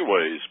in many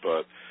ways,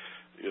 but,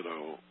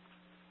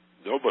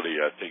 nobody,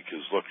 I think,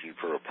 is looking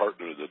for a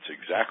partner that's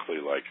exactly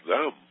like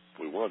them.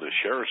 We want to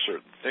share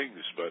certain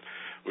things, but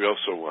we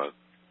also want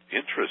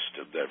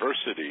interest and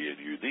diversity and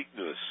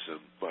uniqueness,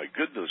 and my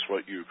goodness,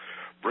 what you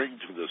bring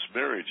to this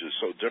marriage is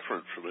so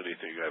different from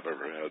anything I've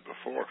ever had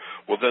before.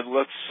 Well, then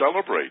let's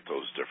celebrate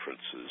those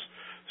differences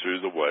through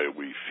the way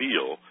we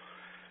feel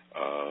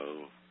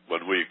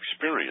when we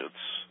experience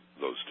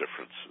those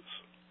differences,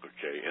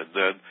 okay? And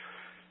then,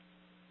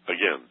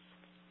 again,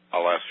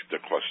 I'll ask the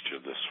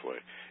question this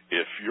way.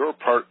 If your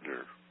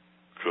partner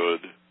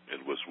could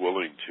and was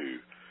willing to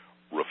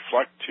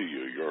reflect to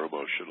you your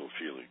emotional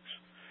feelings,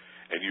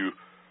 and you,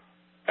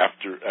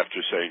 after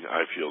saying,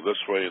 I feel this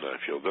way, and I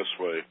feel this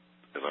way,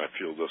 and I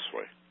feel this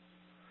way,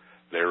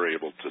 they're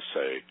able to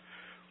say,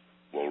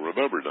 well,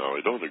 remember now,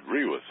 I don't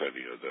agree with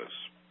any of this.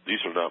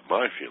 These are not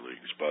my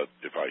feelings, but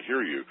if I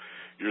hear you,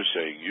 you're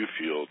saying you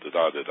feel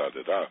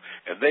da-da-da-da-da-da.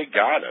 And they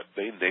got it.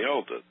 They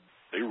nailed it.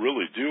 They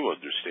really do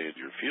understand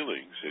your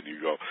feelings. And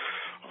you go,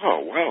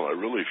 oh, well, I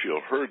really feel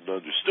heard and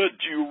understood.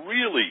 Do you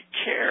really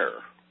care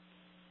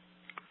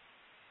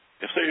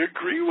if they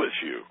agree with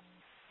you?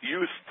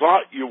 You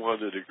thought you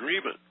wanted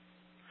agreement.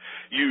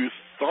 You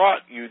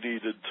thought you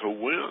needed to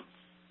win.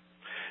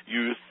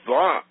 You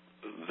thought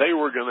they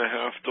were going to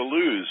have to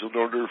lose in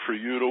order for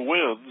you to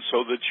win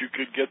so that you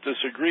could get this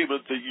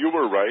agreement that you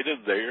were right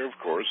and they, of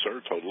course,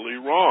 are totally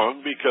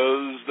wrong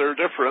because they're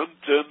different,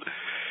 and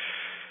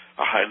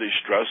a highly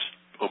stressed,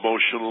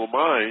 emotional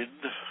mind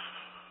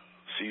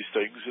sees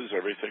things as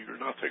everything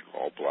or nothing,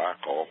 all black,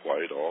 all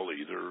white, all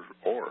either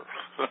or.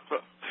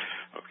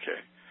 Okay.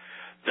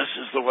 This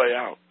is the way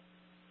out.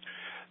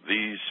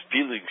 These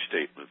feeling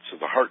statements and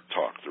the heart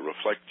talk, the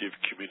reflective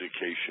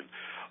communication,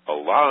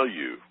 allow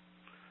you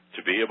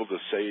to be able to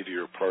say to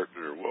your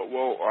partner,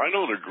 well, I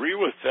don't agree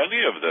with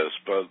any of this,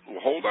 but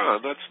hold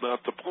on, that's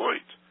not the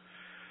point.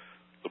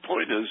 The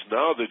point is,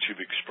 now that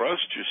you've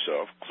expressed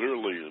yourself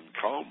clearly and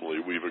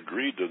calmly, we've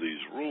agreed to these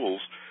rules,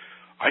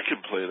 I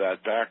can play that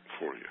back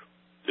for you.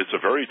 It's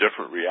a very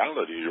different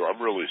reality.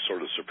 I'm really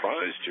sort of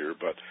surprised here,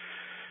 but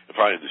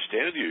if I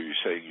understand you,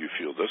 you're saying you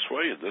feel this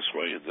way and this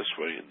way and this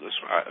way and this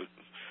way.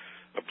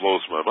 It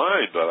blows my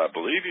mind, but I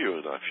believe you,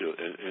 and I feel,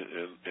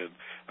 and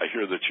I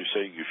hear that you're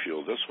saying you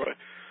feel this way.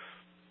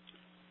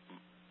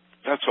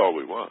 That's all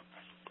we want.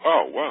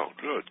 Oh, wow,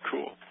 good,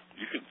 cool.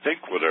 You can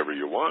think whatever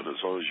you want as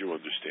long as you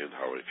understand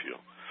how I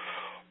feel.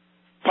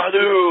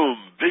 Badoom!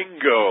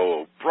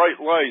 Bingo! Bright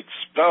lights,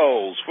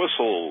 bells,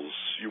 whistles.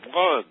 You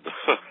won.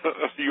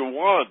 You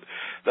won.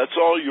 That's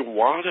all you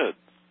wanted,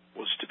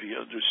 was to be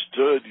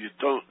understood. You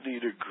don't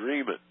need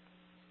agreement.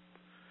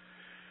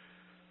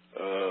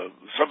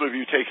 Some of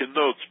you taking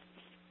notes,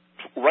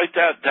 write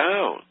that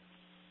down.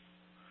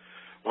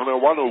 When I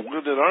want to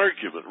win an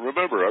argument,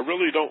 remember, I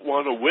really don't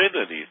want to win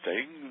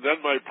anything.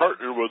 Then my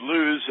partner would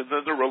lose, and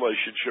then the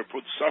relationship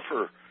would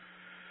suffer.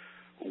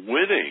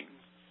 Winning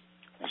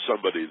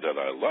somebody that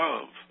I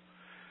love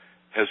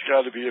has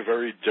got to be a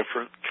very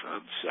different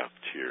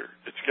concept here.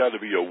 It's got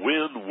to be a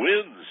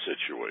win-win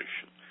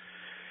situation.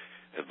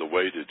 And the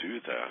way to do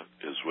that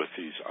is with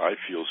these I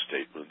feel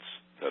statements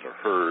that are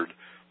heard,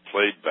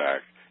 played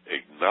back,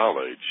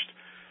 acknowledged.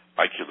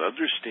 I can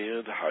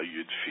understand how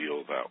you'd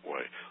feel that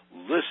way.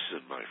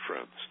 listen, my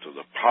friends, to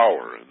the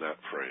power in that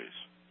phrase.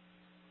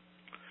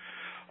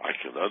 I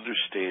can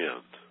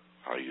understand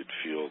how you'd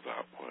feel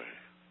that way.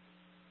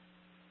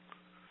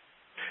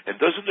 And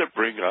doesn't it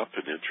bring up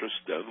an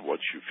interest then,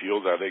 once you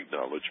feel that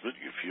acknowledgement,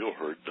 you feel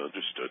heard and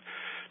understood,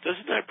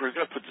 doesn't that bring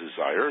up a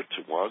desire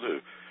to want to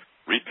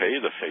repay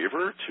the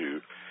favor, to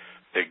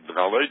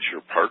acknowledge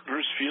your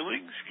partner's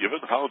feelings,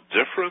 given how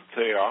different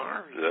they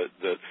are,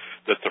 that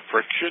the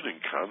friction and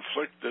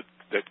conflict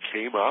that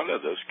came out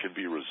of this can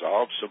be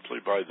resolved simply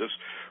by this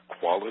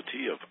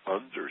quality of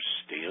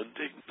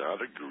understanding,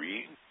 not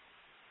agreeing?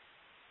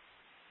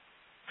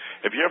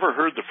 Have you ever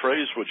heard the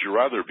phrase, would you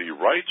rather be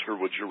right or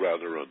would you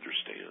rather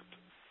understand?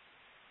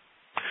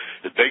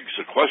 It begs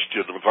the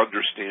question of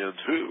understand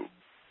who?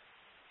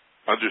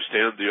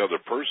 Understand the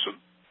other person?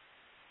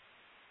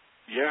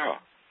 Yeah,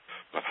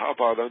 but how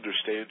about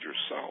understand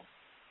yourself?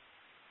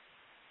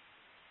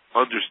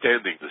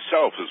 Understanding the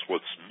self is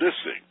what's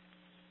missing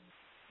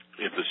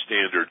in the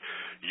standard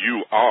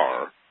you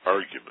are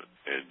argument,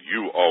 and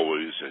you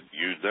always and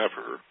you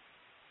never,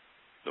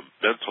 the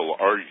mental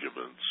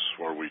arguments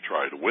where we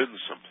try to win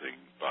something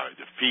by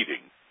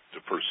defeating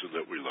the person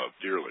that we love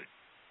dearly.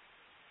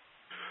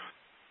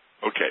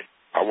 Okay,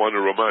 I want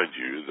to remind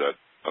you that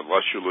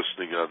unless you're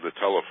listening on the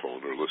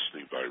telephone or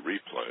listening by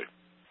replay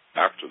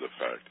after the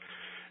fact,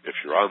 if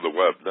you're on the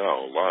web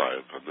now,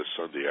 live on this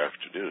Sunday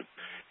afternoon,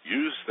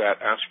 use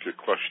that Ask a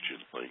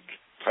Question link.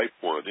 Type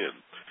one in,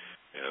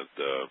 and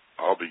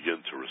I'll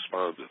begin to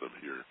respond to them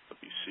here. Let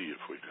me see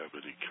if we have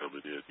any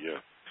coming in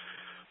yet.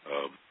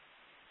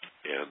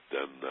 And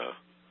then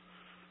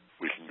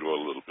we can go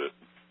a little bit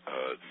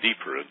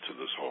deeper into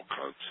this whole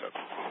concept.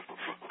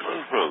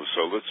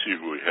 So let's see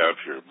who we have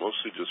here.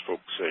 Mostly just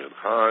folks saying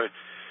hi.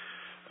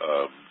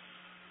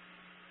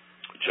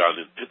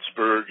 John in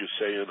Pittsburgh is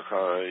saying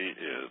hi,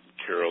 and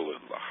Carol in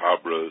La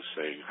Habra is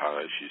saying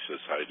hi. She says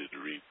hi to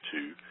Doreen,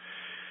 too.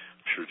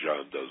 I'm sure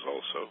John does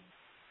also.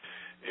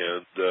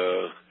 And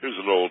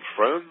here's an old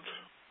friend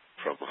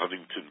from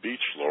Huntington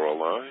Beach,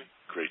 Lorelei.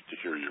 Great to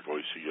hear your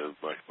voice again,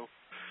 Michael.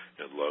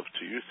 And love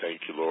to you.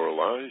 Thank you,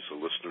 Lorelei. He's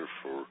a listener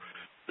for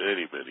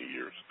many, many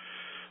years.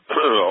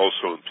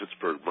 Also in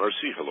Pittsburgh,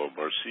 Marcy. Hello,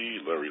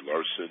 Marcy. Larry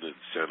Larson in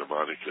Santa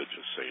Monica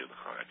just saying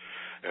hi.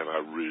 And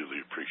I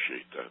really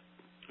appreciate that.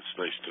 It's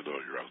nice to know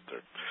you're out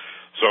there.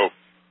 So,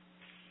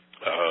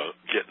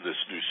 getting this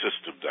new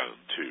system down,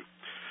 too.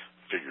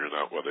 Figuring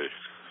out what I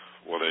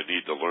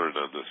need to learn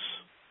on this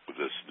with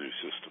this new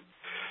system.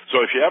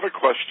 So if you have a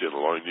question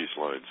along these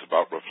lines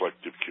about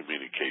reflective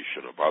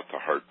communication, about the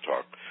heart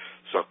talk,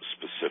 something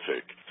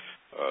specific,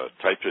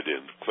 type it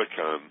in. Click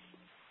on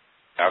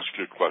Ask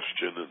a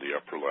Question in the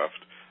upper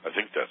left. I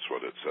think that's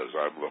what it says.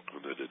 I'm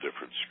looking at a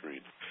different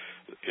screen.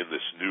 In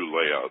this new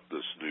layout,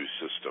 this new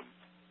system,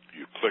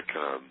 you click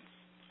on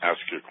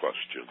Ask a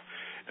Question,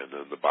 and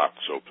then the box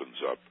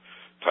opens up.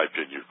 Type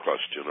in your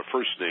question. A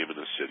first name and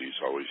a city is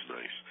always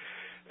nice.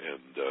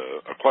 And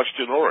a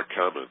question or a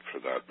comment, for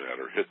that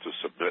matter. Hit the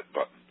Submit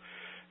button,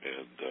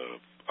 and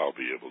I'll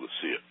be able to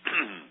see it.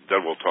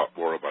 Then we'll talk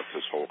more about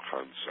this whole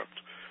concept.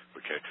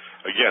 Okay.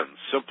 Again,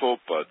 simple,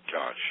 but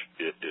gosh,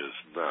 it is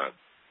not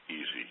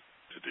easy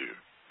to do.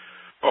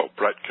 Oh,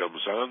 Brett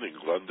comes on in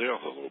Glendale.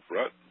 Hello,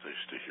 Brett.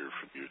 Nice to hear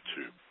from you,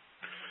 too.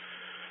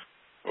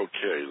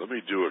 Okay, let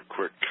me do a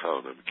quick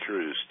count. I'm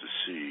curious to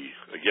see.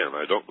 Again,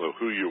 I don't know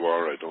who you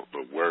are. I don't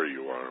know where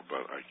you are,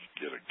 but I can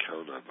get a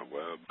count on the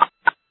web.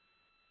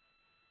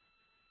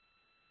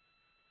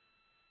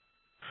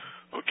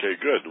 Okay,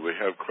 good. We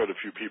have quite a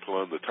few people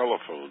on the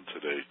telephone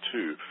today,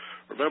 too.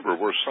 Remember,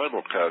 we're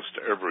simulcast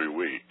every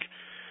week,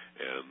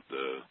 and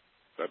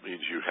that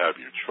means you have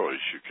your choice.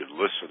 You can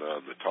listen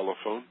on the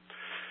telephone.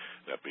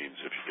 That means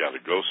if you got to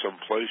go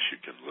someplace,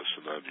 you can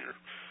listen on your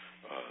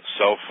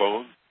cell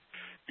phone,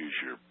 use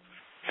your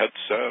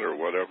headset or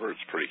whatever.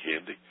 It's pretty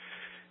handy.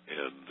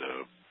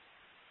 And,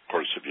 of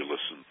course, if you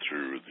listen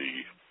through the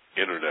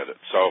Internet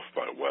itself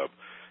by web,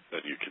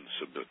 then you can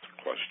submit the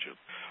question.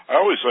 I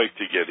always like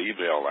to get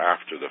email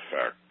after the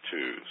fact,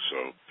 too,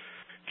 so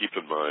keep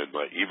in mind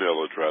my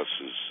email address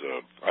is,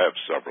 I have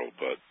several,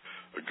 but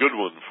a good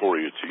one for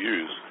you to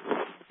use,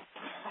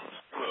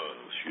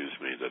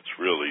 that's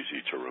real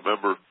easy to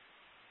remember,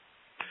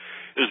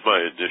 is my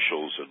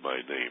initials and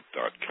my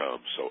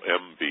name.com, so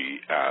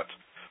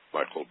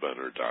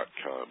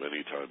mb@michaelbenner.com.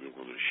 Anytime you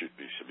want to shoot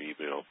me some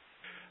email,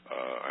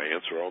 I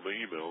answer all my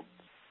email.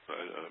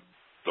 I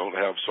don't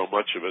have so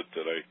much of it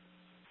that I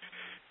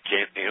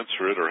can't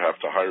answer it or have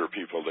to hire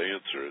people to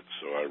answer it,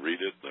 so I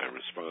read it and I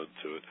respond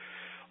to it.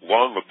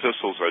 Long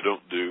epistles I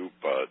don't do,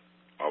 but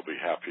I'll be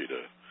happy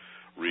to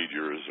read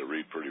yours. I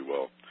read pretty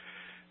well,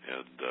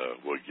 and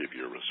we'll give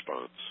you a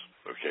response.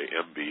 Okay,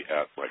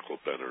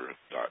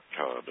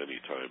 mb@michaelbenner.com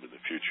anytime in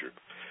the future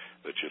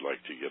that you'd like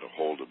to get a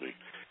hold of me.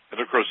 And,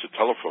 of course, the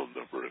telephone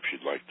number, if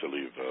you'd like to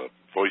leave a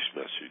voice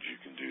message,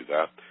 you can do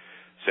that.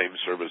 Same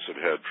service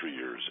I've had for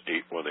years,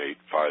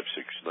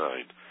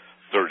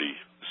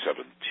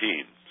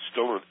 818-569-3017.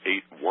 Still an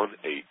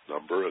 818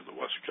 number in the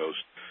West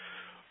Coast.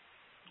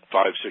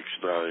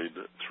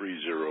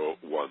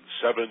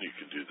 569-3017. You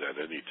can do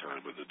that any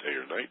time of the day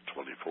or night,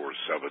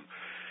 24/7.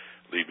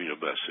 Leave me a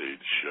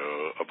message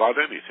about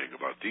anything,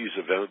 about these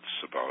events,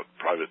 about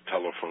private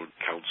telephone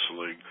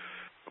counseling,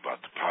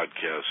 about the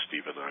podcast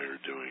Steve and I are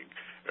doing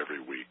every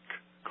week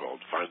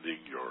called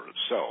Finding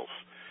Yourself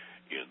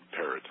in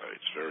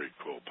Paradise. Very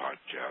cool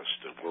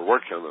podcast. And we're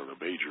working on a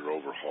major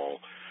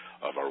overhaul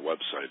of our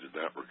website in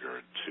that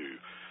regard, too.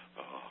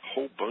 A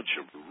whole bunch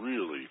of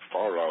really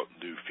far-out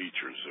new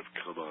features have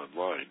come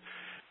online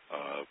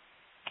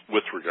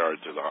with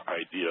regard to the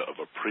idea of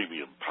a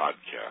premium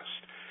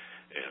podcast.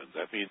 And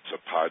that means a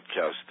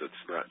podcast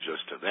that's not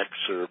just an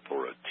excerpt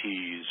or a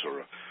tease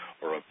or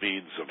a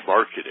means of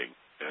marketing,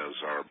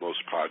 as are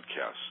most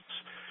podcasts,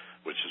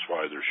 which is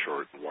why they're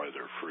short and why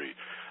they're free.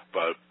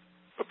 But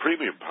a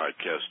premium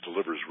podcast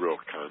delivers real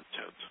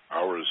content.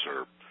 Ours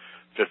are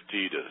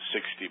 50 to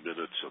 60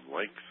 minutes in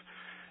length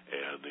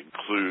and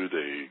include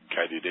a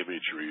guided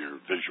imagery or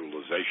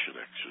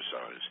visualization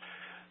exercise.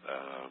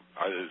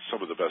 Some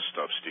of the best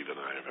stuff Steve and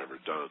I have ever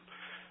done.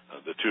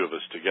 The two of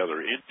us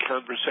together in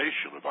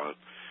conversation about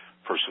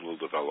personal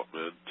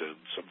development and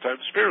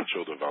sometimes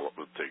spiritual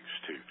development things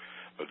too,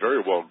 but very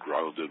well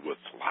grounded with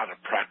a lot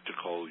of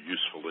practical,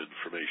 useful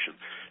information,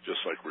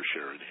 just like we're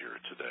sharing here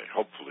today.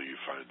 Hopefully you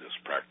find this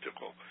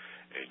practical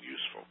and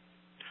useful.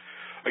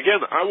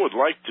 Again, I would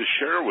like to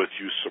share with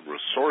you some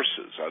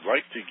resources. I'd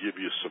like to give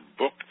you some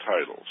book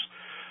titles.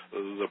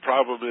 The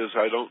problem is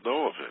I don't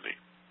know of any.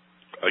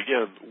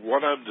 Again,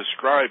 what I'm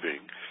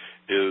describing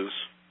is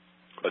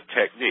a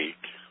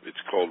technique. It's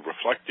called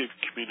reflective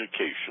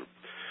communication.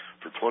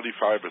 For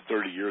 25 or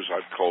 30 years,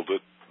 I've called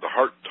it the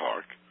heart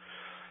talk.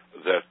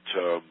 That,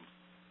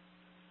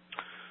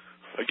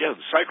 again,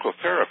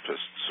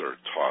 psychotherapists are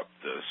taught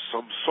this.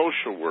 Some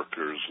social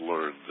workers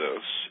learn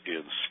this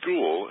in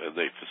school, and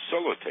they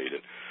facilitate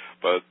it,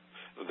 but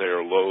they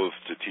are loath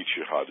to teach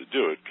you how to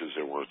do it because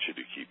they want you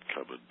to keep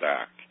coming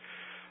back.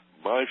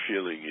 My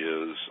feeling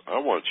is I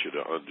want you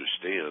to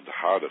understand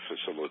how to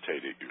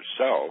facilitate it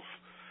yourself,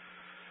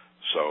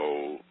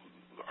 so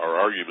our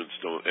arguments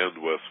don't end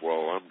with,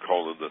 well, I'm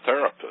calling the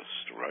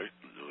therapist, right?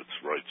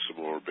 Let's write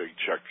some more big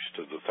checks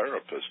to the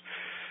therapist.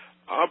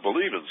 I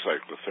believe in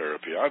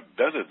psychotherapy. I've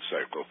been in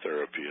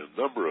psychotherapy a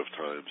number of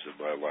times in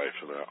my life,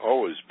 and I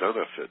always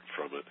benefit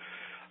from it.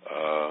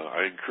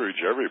 I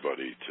encourage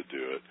everybody to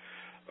do it,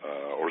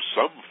 or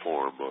some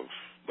form of,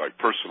 like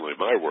personally,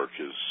 my work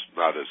is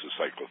not as a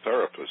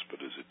psychotherapist,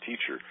 but as a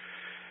teacher.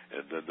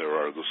 And then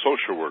there are the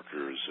social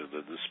workers, and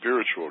then the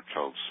spiritual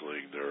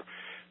counseling. There,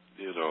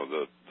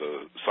 the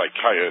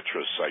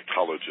psychiatrist,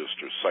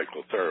 psychologist, or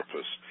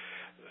psychotherapist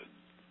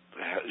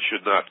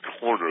should not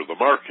corner the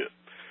market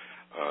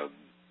on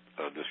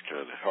this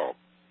kind of help.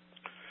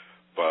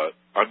 But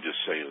I'm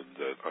just saying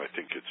that I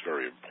think it's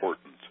very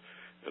important,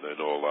 and I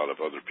know a lot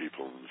of other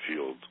people in the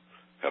field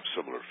have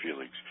similar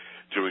feelings,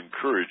 to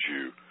encourage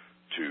you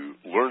to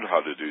learn how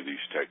to do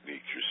these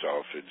techniques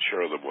yourself and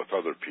share them with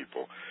other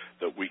people,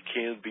 that we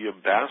can be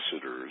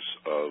ambassadors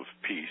of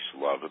peace,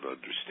 love, and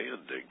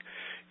understanding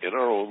in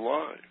our own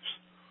lives.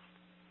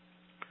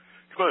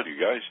 Come on,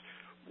 you guys.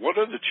 What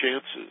are the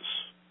chances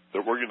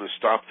that we're going to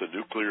stop the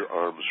nuclear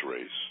arms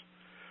race,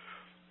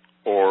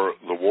 or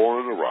the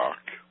war in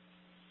Iraq,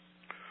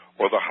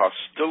 or the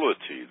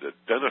hostility that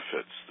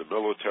benefits the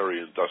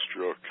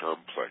military-industrial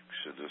complex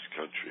in this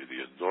country,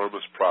 the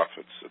enormous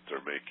profits that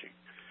they're making?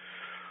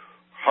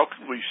 How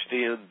can we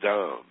stand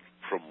down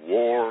from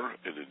war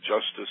and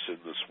injustice in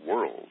this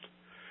world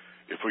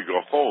if we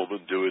go home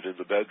and do it in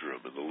the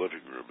bedroom, in the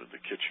living room, in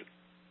the kitchen?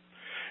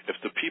 If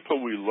the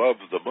people we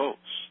love the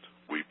most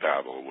we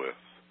battle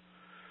with,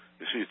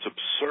 you see, it's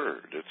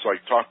absurd. It's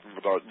like talking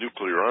about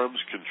nuclear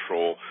arms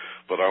control,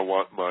 but I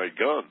want my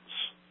guns.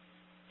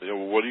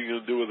 What are you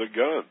going to do with the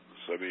guns?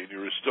 I mean,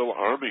 you're still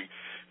arming.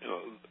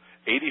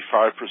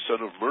 85%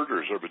 of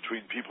murders are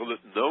between people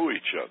that know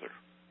each other.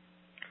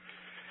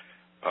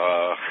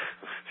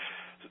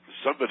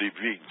 Somebody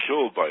being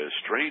killed by a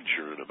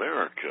stranger in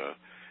America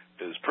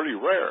is pretty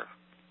rare.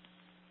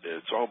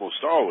 It's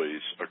almost always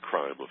a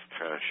crime of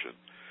passion.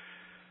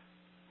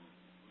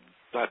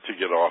 Not to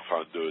get off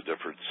onto a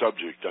different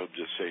subject, I'm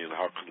just saying,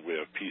 how can we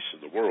have peace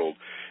in the world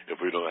if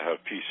we don't have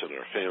peace in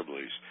our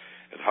families?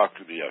 And how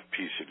can you have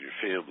peace in your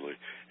family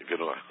if you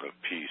don't have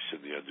peace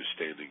in the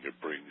understanding it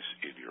brings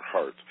in your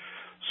heart?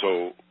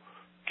 So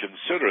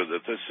consider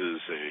that this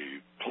is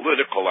a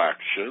political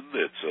action,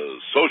 it's a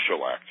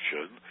social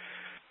action,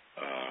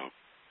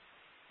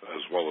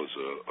 as well as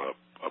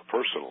a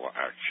personal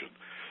action,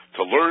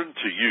 to learn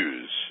to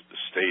use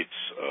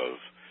states of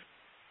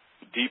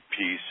deep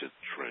peace and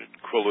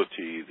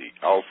tranquility, the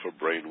alpha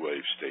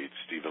brainwave state.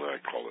 Steve and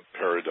I call it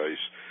paradise.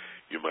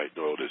 You might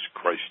know it as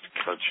Christ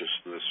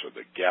consciousness, or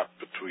the gap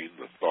between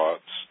the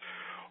thoughts,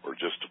 or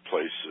just a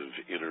place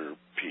of inner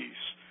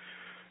peace,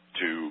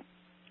 to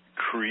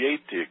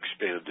create the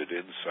expanded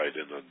insight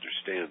and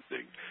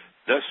understanding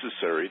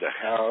necessary to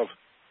have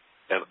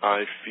an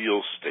I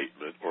feel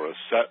statement, or a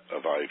set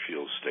of I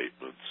feel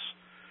statements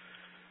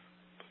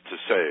to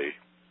say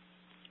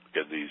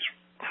in these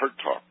heart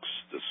talks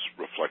this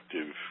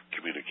reflective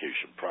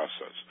communication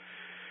process.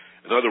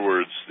 In other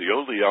words, the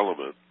only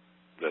element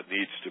that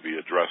needs to be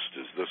addressed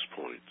is this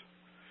point.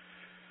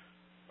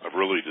 I've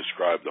really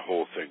described the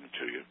whole thing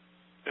to you,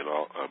 and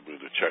I'm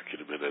going to check in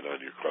a minute on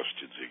your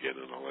questions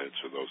again, and I'll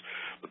answer those.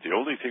 But the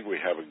only thing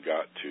we haven't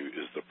got to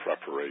is the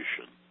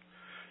preparation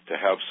to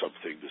have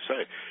something to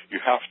say. You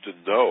have to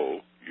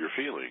know your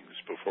feelings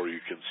before you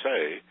can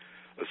say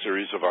a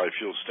series of I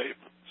feel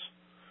statements.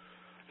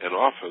 And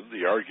often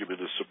the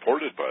argument is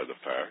supported by the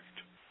fact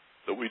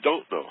that we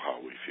don't know how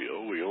we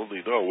feel. We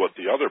only know what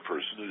the other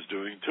person is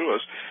doing to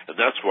us, and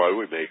that's why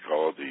we make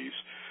all these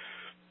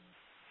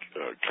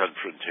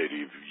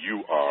confrontative,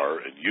 you are,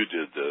 and you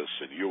did this,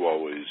 and you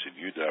always, and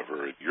you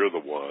never, and you're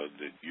the one,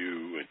 and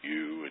you, and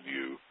you, and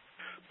you.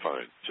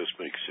 Fine. Just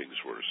makes things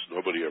worse.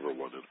 Nobody ever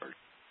won an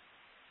argument.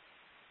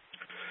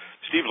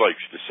 Steve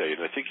likes to say,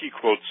 and I think he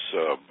quotes,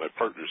 my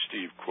partner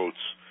Steve quotes,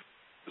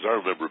 as I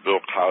remember,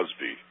 Bill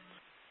Cosby,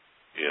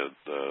 and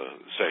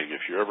saying,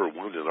 if you ever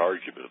win an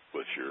argument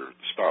with your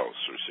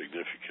spouse or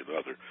significant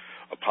other,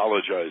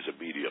 apologize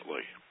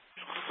immediately.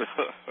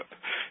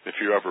 If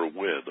you ever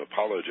win,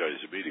 apologize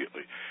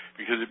immediately,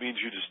 because it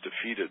means you just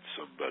defeated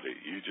somebody.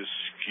 You just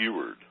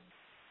skewered,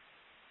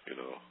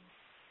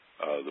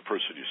 the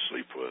person you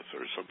sleep with,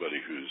 or somebody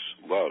whose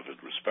love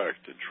and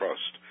respect and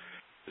trust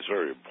is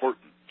very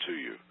important to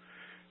you,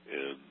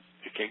 and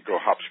you can't go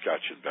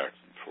hopscotching back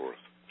and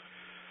forth.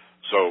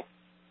 So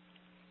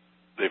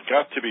they've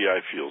got to be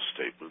I feel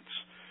statements.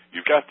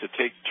 You've got to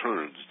take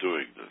turns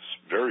doing this.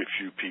 Very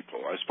few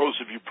people. I suppose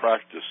if you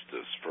practiced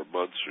this for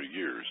months or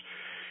years,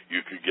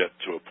 you could get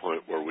to a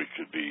point where we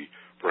could be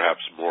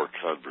perhaps more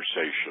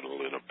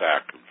conversational in a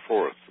back and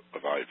forth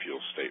of I feel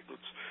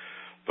statements.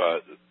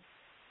 But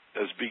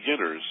as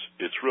beginners,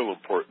 it's real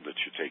important that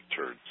you take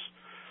turns.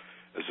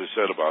 As I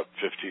said about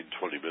 15,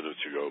 20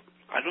 minutes ago,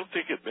 I don't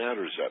think it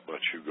matters that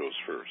much who goes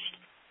first,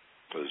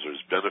 because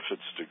there's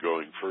benefits to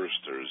going first,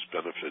 there's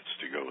benefits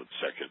to going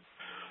second.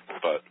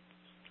 But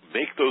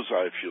make those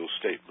I feel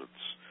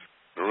statements.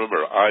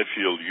 Remember, I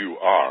feel you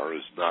are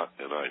is not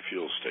an I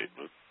feel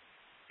statement.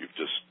 You've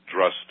just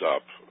dressed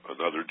up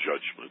another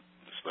judgment.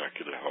 It's not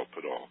going to help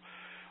at all.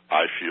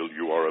 I feel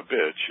you are a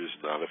bitch is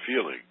not a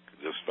feeling.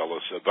 This fellow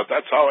said, but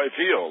that's how I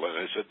feel. And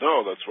I said,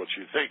 no, that's what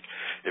you think.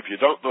 If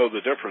you don't know the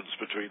difference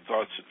between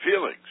thoughts and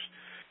feelings,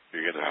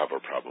 you're going to have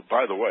a problem.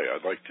 By the way,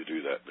 I'd like to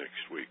do that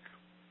next week.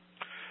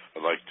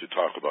 I'd like to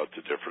talk about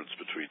the difference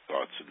between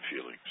thoughts and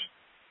feelings.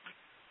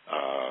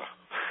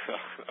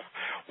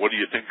 What do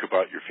you think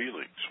about your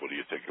feelings? What do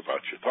you think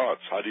about your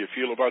thoughts? How do you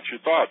feel about your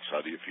thoughts?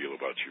 How do you feel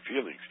about your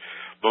feelings?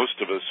 Most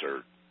of us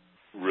are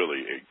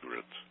really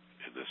ignorant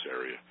in this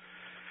area.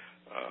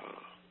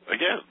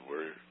 Again,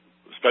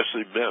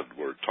 especially men,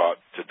 we're taught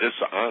to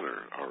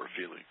dishonor our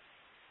feelings.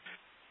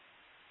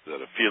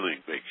 That a feeling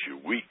makes you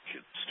weak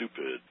and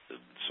stupid,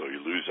 and so you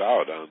lose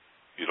out on.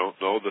 You don't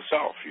know the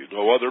self. You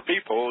know other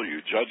people.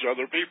 You judge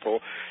other people.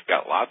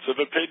 Got lots of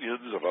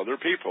opinions of other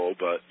people,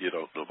 but you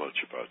don't know much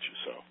about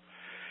yourself.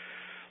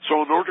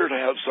 So in order to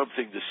have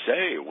something to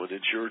say when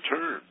it's your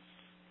turn,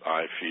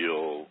 I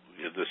feel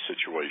in this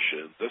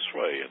situation this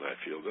way, and I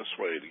feel this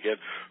way. And again,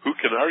 who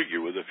can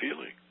argue with a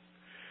feeling?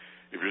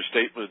 If your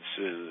statements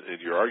and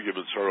your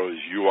arguments are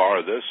always, you are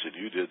this and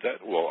you did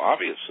that, well,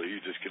 obviously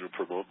you're just going to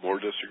promote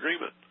more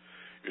disagreement.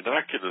 You're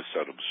not going to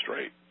set them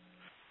straight.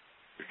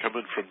 You're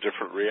coming from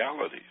different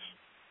realities.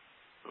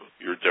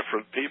 You're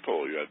different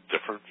people. You have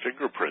different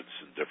fingerprints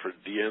and different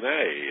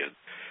DNA and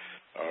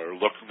are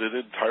looking at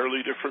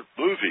entirely different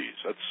movies.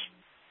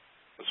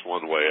 That's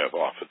one way I've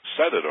often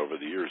said it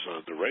over the years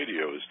on the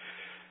radio is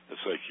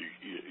it's like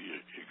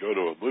you go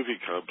to a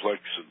movie complex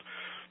and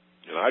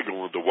I go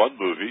into one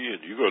movie,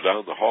 and you go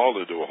down the hall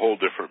into a whole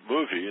different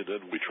movie, and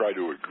then we try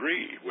to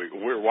agree.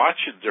 We're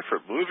watching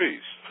different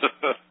movies.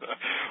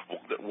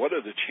 What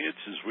are the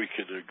chances we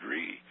can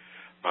agree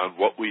on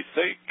what we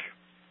think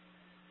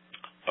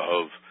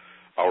of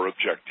our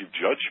objective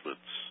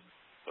judgments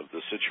of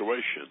the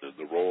situation and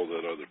the role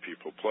that other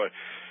people play?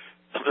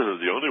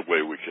 The only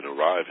way we can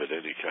arrive at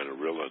any kind of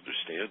real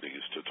understanding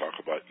is to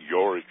talk about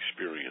your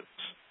experience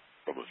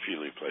from a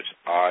feeling place.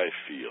 I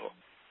feel.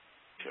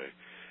 Okay?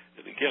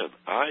 And again,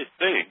 I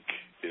think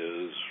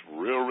is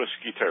real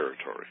risky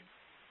territory,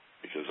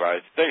 because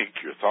I think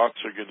your thoughts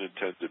are going to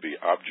tend to be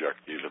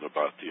objective and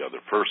about the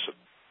other person.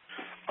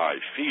 I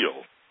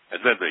feel,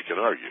 and then they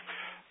can argue.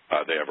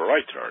 They have a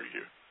right to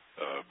argue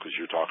because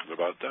you're talking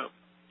about them.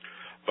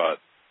 But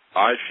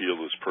I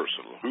feel is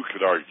personal. Who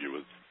could argue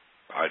with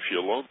I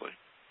feel lonely?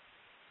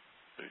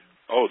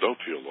 Oh,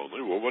 don't feel lonely.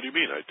 Well, what do you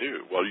mean I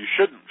do? Well, you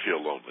shouldn't feel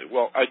lonely.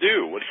 Well, I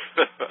do.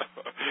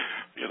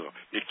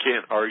 You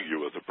can't argue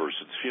with a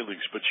person's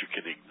feelings, but you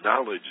can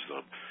acknowledge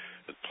them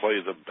and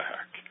play them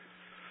back.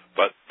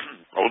 But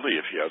only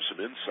if you have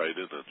some insight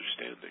and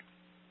understanding.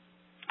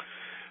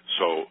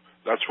 So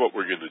that's what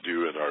we're going to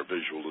do in our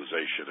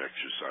visualization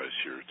exercise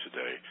here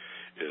today,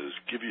 is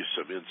give you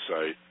some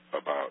insight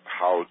about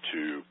how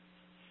to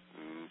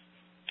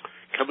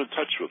come in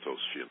touch with those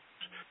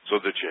feelings so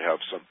that you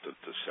have something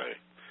to say.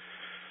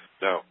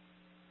 Now,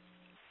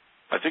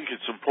 think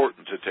it's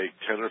important to take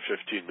 10 or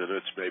 15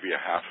 minutes, maybe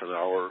a half an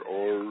hour,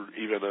 or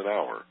even an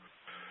hour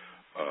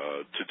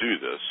to do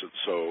this. And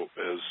so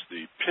as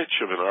the pitch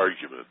of an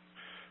argument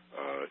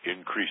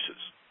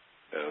increases,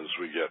 as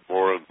we get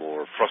more and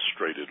more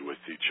frustrated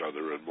with each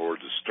other and more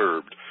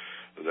disturbed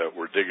that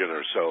we're digging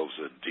ourselves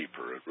in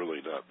deeper and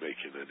really not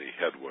making any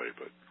headway,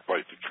 but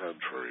quite the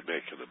contrary,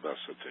 making a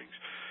mess of things,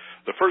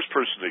 the first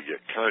person to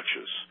get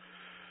conscious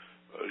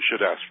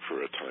should ask for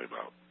a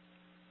timeout.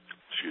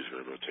 Excuse me,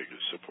 I'm going to take a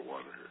sip of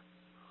water here.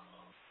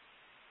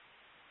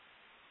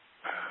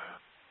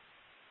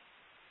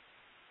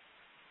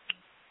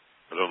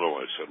 I don't know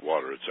why I said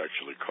water. It's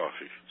actually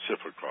coffee.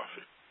 Sip of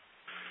coffee.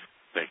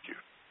 Thank you.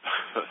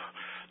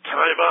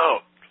 Time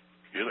out.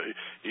 You know,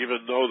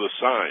 even know the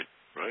sign,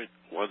 right?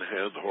 One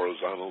hand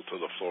horizontal to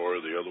the floor,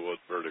 the other one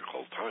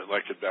vertical. Time,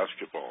 like in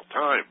basketball.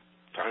 Time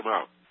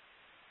out.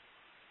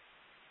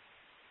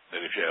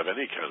 And if you have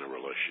any kind of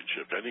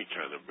relationship, any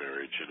kind of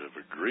marriage, and have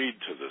agreed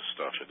to this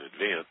stuff in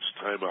advance,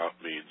 time out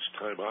means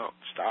time out.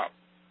 Stop.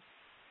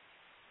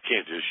 You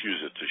can't just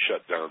use it to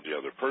shut down the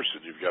other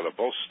person. You've got to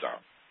both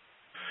stop.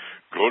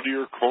 Go to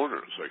your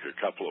corners like a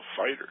couple of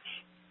fighters.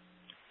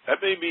 That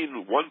may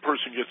mean one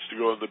person gets to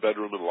go in the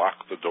bedroom and lock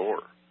the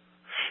door.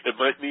 It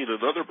might mean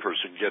another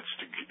person gets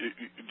to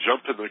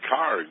jump in the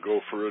car and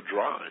go for a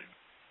drive.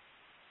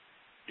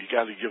 You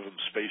got to give them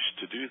space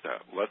to do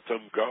that. Let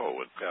them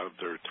go and have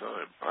their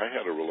time. I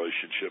had a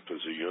relationship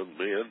as a young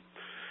man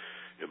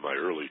in my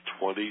early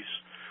 20s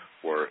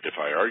where if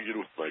I argued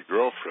with my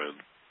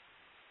girlfriend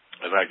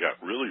and I got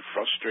really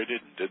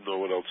frustrated and didn't know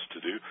what else to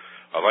do,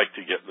 I liked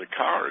to get in the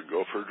car and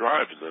go for a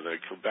drive, and then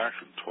I'd come back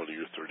in 20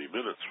 or 30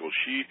 minutes. Well,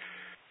 she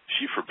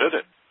forbid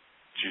it.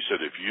 She said,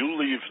 if you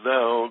leave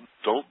now,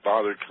 don't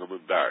bother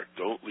coming back.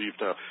 Don't leave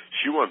now.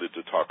 She wanted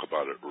to talk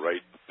about it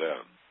right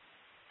then.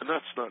 And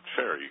that's not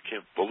fair. You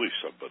can't bully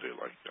somebody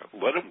like that.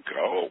 Let them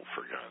go,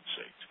 for God's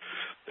sakes.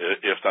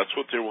 If that's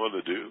what they want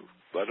to do,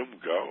 let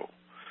them go.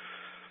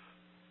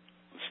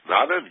 It's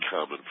not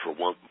uncommon for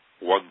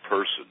one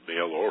person,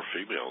 male or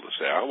female, to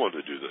say, I want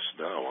to do this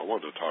now. I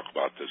want to talk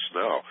about this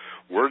now.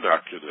 We're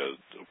not going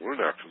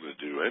to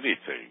do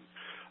anything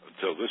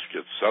until this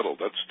gets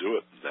settled. Let's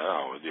do it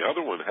now. And the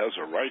other one has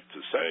a right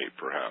to say,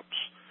 perhaps,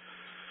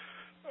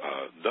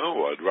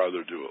 no, I'd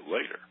rather do it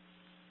later.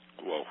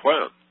 Well,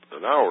 when?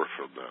 An hour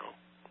from now,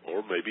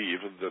 or maybe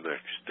even the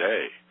next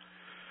day.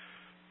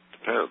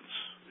 Depends.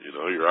 You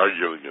know, you're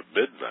arguing at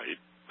midnight.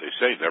 They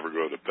say never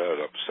go to bed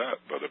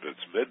upset, but if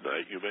it's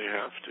midnight, you may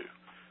have to.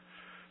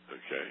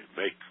 Okay?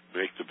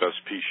 Make the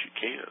best peace you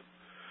can.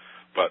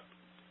 But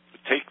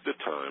take the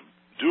time.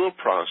 Do a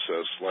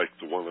process like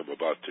the one I'm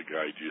about to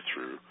guide you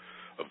through,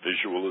 a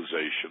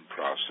visualization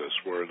process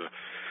where in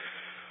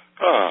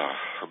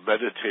a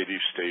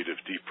meditative state of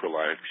deep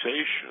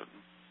relaxation,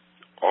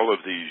 all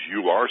of these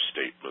you are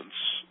statements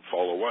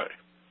fall away.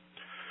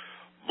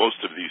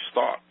 Most of these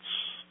thoughts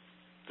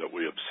that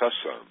we obsess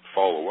on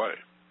fall away.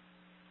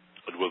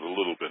 And with a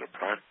little bit of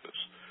practice,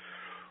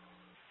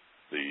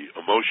 the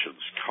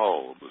emotions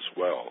calm as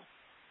well.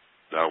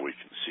 Now we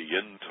can see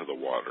into the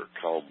water,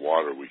 calm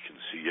water we can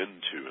see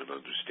into and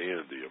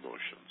understand the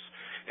emotions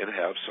and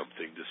have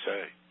something to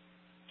say.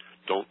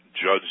 Don't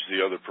judge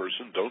the other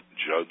person. Don't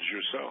judge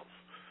yourself.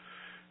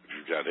 If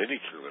you've got any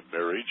kind of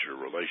marriage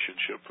or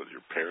relationship with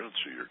your parents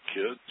or your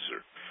kids or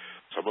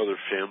some other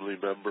family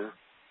member,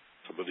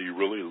 somebody you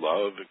really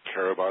love and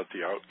care about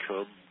the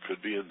outcome,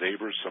 could be a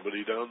neighbor,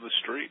 somebody down the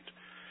street.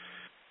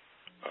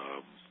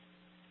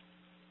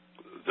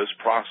 This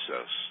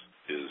process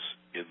is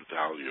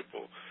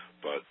invaluable,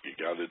 but you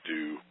got to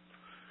do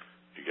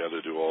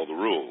all the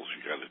rules.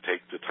 You got to take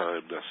the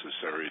time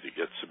necessary to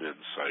get some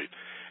insight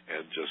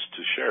and just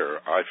to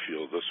share, I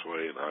feel this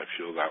way and I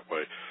feel that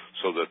way,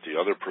 so that the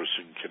other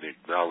person can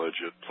acknowledge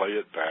it, play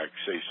it back,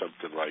 say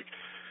something like,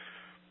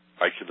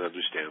 I can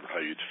understand how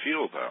you'd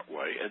feel that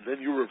way, and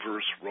then you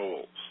reverse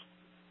roles.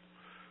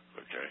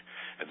 Okay?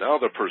 And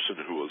now the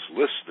person who is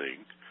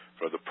listening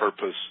for the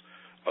purpose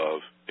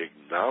of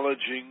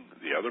acknowledging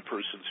the other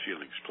person's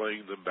feelings,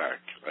 playing them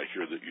back. I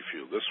hear that you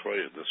feel this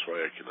way, and this way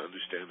I can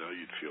understand how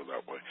you'd feel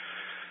that way.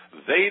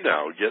 They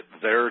now get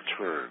their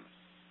turn.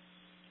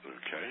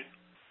 Okay?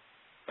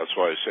 That's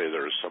why I say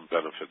there are some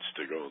benefits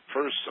to going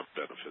first, some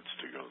benefits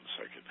to going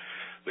second.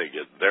 They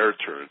get their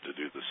turn to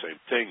do the same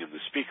thing, and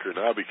the speaker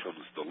now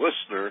becomes the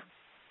listener.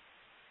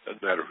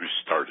 Doesn't matter who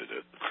started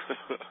it.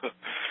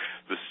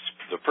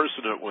 The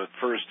person that went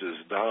first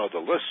is now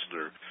the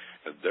listener,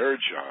 and their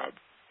job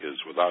is,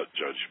 without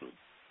judgment,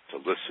 to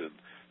listen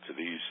to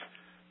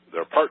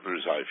their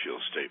partner's I feel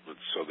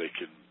statements so they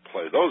can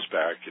play those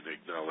back and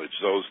acknowledge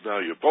those. Now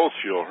you both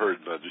feel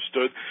heard and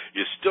understood.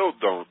 You still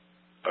don't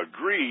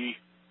agree,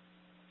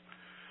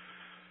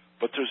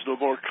 but there's no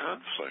more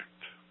conflict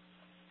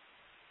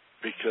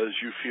because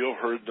you feel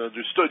heard and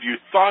understood.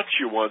 You thought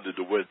you wanted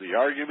to win the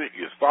argument.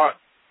 You thought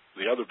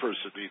the other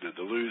person needed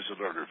to lose in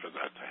order for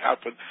that to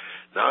happen.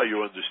 Now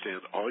you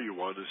understand all you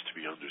want is to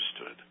be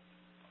understood.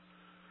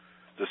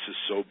 This is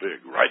so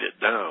big. Write it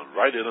down.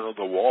 Write it on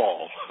the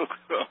wall.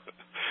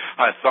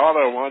 I thought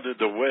I wanted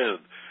to win,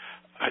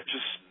 I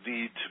just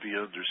need to be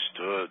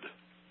understood.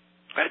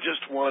 I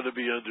just want to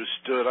be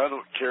understood. I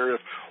don't care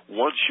if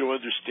once you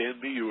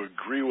understand me, you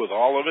agree with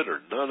all of it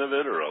or none of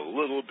it or a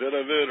little bit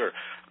of it, or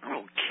I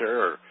don't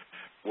care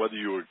whether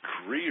you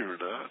agree or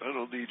not. I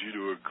don't need you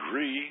to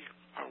agree.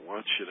 I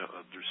want you to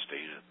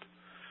understand.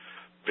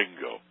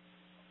 Bingo.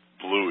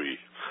 Bluey.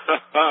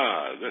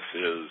 This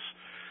is,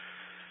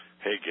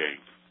 hey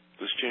gang,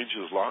 this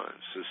changes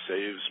lives. This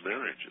saves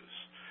marriages.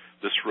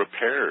 This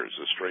repairs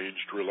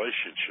estranged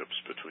relationships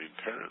between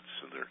parents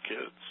and their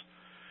kids.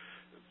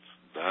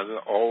 Not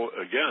all,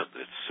 again,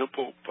 it's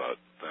simple,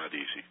 but not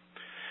easy.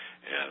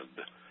 And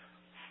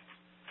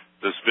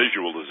this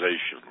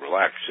visualization,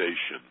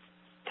 relaxation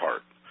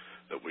part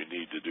that we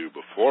need to do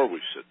before we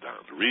sit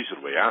down, the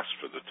reason we ask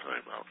for the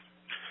timeout,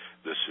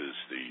 this is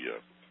the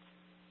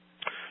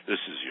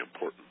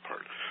important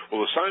part.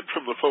 Well, aside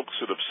from the folks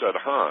that have said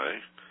hi,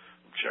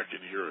 I'm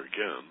checking here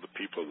again, the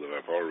people that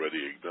I've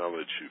already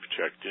acknowledged who've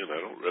checked in,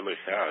 I don't really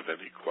have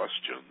any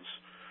questions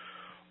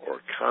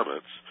or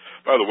comments.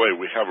 By the way,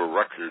 we have a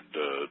record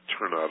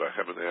turnout. I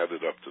haven't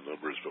added up the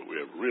numbers, but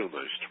we have a real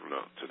nice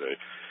turnout today.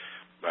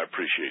 I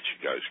appreciate you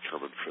guys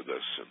coming for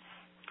this. And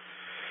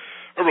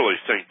I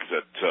really think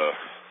that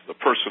the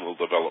personal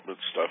development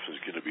stuff is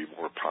going to be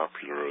more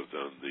popular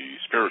than the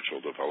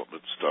spiritual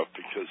development stuff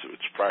because of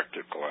its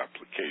practical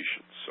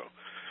application. So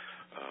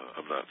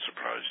I'm not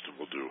surprised, and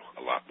we'll do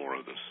a lot more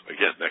of this.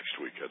 Again, next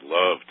week, I'd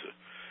love to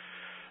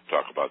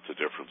talk about the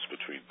difference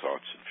between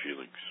thoughts and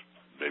feelings.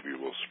 Maybe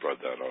we'll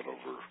spread that out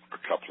over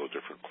a couple of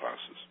different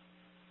classes.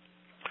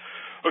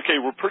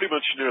 Okay, we're pretty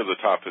much near the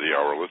top of the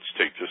hour. Let's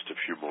take just a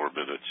few more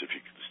minutes, if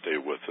you can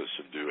stay with us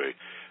and do a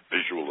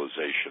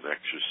visualization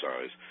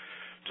exercise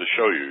to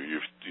show you.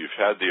 You've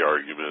had the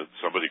argument,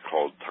 somebody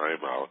called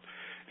timeout,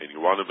 and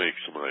you want to make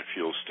some I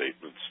feel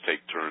statements,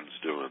 take turns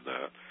doing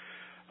that,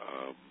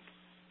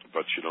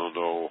 but you don't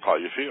know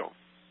how you feel.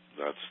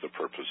 That's the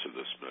purpose of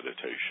this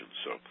meditation.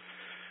 So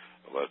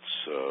let's...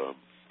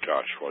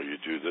 while you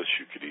do this,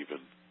 you could even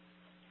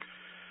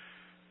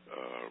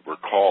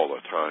recall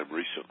a time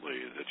recently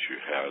that you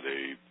had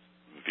a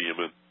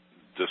vehement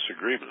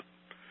disagreement,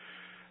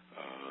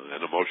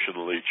 an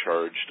emotionally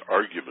charged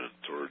argument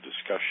or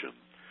discussion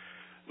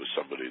with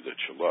somebody that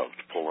you loved.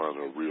 Pull on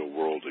a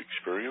real-world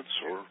experience,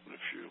 or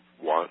if you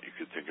want, you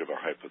could think of a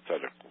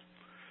hypothetical.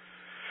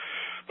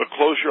 But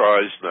close your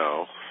eyes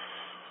now,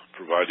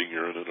 providing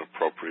you're in an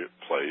appropriate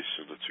place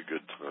and it's a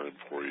good time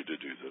for you to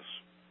do this.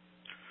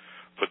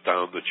 Put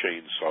down the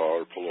chainsaw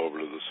or pull over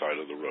to the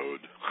side of the road,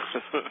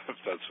 if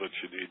that's what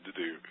you need to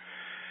do.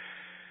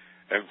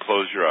 And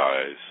close your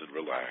eyes and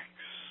relax.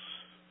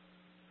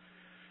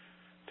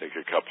 Take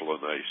a couple of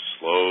nice,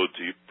 slow,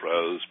 deep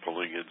breaths,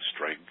 pulling in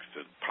strength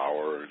and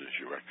power, and as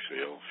you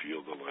exhale,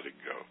 feel the letting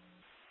go.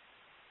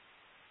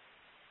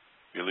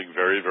 Feeling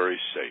very, very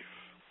safe.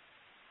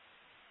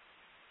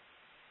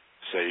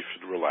 Safe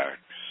and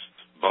relaxed.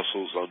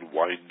 Muscles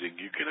unwinding.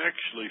 You can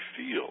actually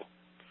feel,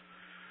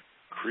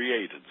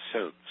 create and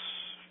sense,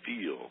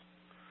 feel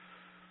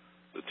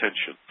the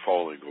tension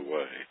falling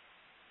away.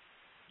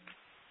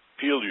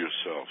 Feel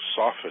yourself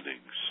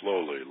softening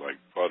slowly like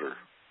butter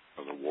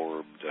on a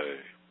warm day.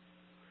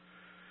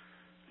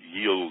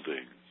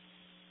 Yielding.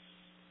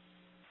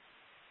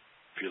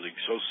 Feeling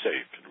so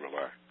safe and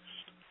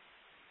relaxed.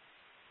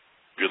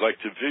 If you'd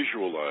like to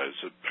visualize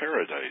a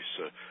paradise,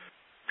 a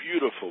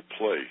beautiful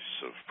place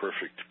of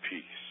perfect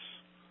peace,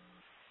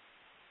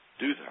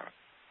 do that.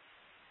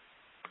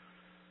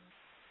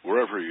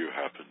 Wherever you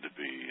happen to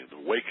be, and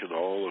awaken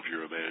all of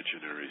your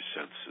imaginary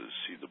senses.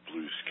 See the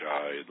blue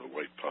sky and the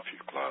white puffy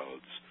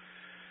clouds.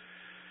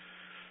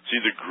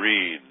 See the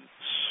greens,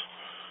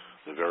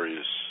 the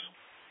various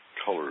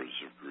colors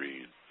of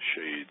green,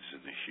 shades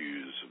and the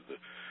hues of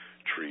the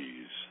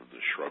trees and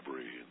the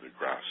shrubbery and the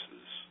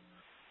grasses.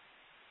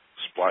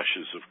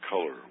 Splashes of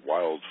color,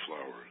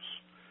 wildflowers.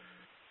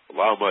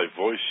 Allow my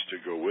voice to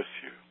go with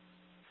you.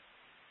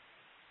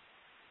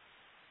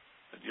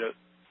 And yet,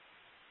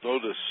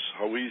 notice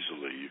how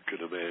easily you could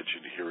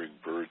imagine hearing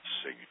birds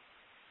singing,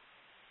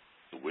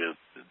 the wind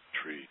and the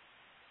tree.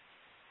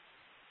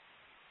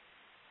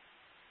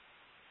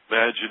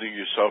 Imagining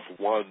yourself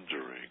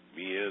wandering,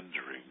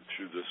 meandering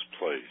through this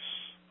place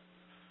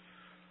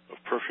of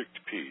perfect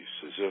peace,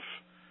 as if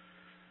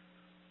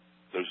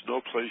there's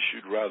no place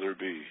you'd rather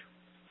be,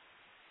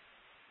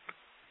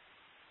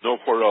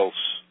 nowhere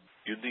else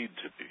you need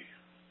to be,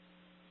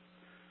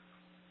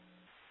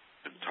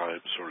 and time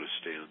sort of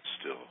stands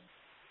still.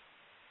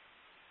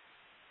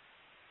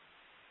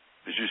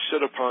 As you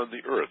sit upon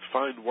the earth,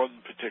 find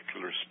one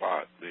particular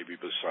spot, maybe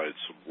beside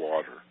some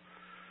water,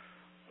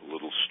 a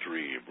little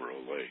stream or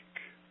a lake,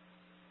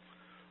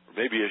 or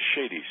maybe a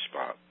shady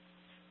spot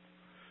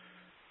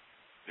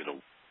in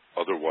an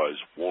otherwise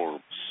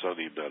warm,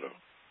 sunny meadow.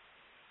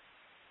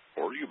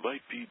 Or you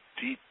might be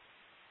deep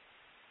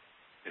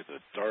in a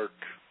dark,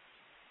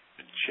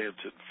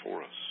 enchanted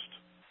forest,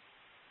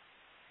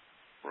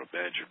 or a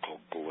magical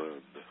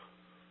glen,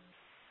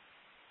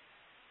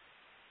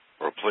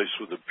 or a place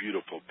with a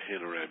beautiful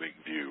panoramic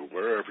view,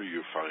 wherever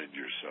you find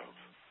yourself.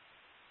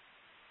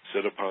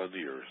 Sit upon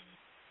the earth.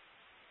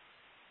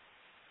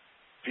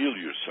 Feel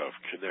yourself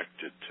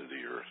connected to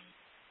the earth.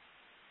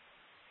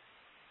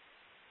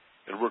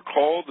 And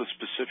recall the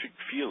specific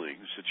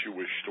feelings that you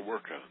wish to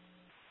work on.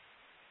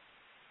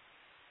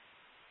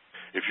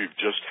 If you've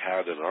just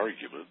had an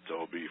argument,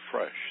 they'll be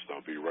fresh.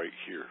 They'll be right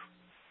here.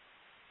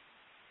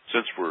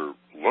 Since we're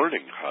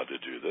learning how to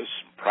do this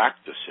and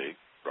practicing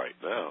right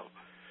now,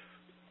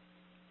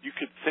 you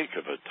could think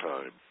of a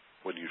time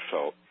when you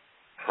felt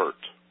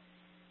hurt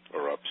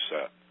or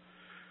upset,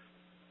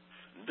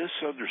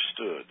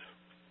 misunderstood,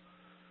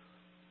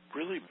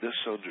 really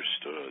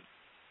misunderstood,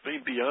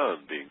 maybe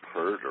beyond being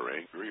hurt or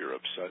angry or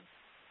upset.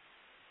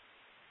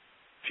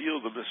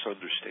 Feel the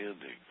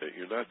misunderstanding, that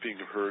you're not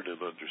being heard and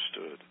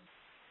understood.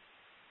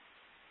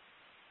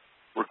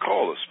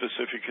 Recall a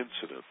specific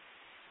incident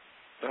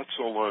not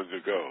so long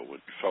ago when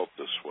you felt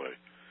this way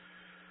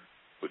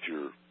with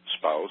your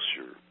spouse,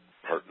 your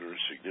partner,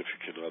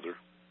 significant other,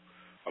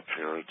 a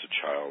parent, a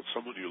child,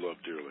 someone you love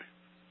dearly,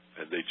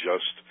 and they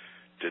just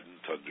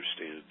didn't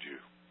understand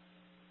you.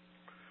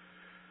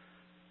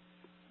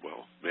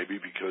 Well, maybe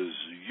because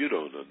you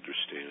don't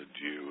understand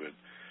you, and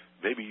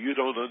maybe you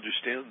don't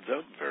understand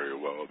them very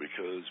well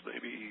because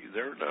maybe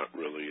they're not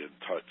really in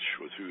touch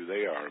with who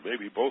they are.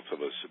 Maybe both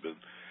of us have been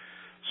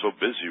so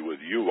busy with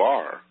you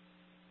are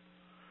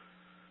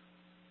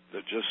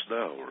that just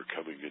now we're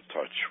coming in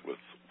touch with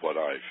what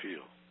I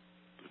feel.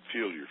 And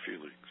feel your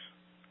feelings.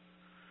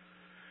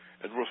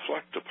 And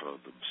reflect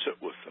upon them. Sit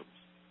with them.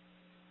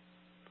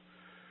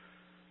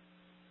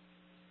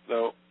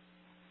 Now,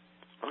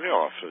 I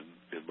often,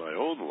 in my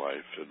own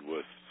life and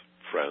with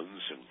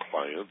friends and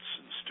clients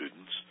and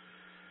students,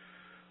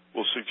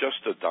 will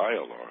suggest a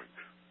dialogue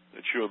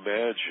that you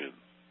imagine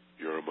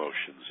your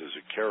emotions as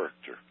a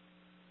character,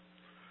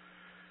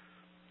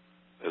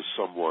 as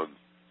someone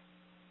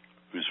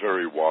who's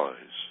very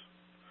wise,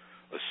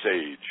 a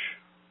sage,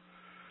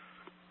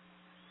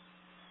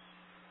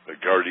 a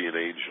guardian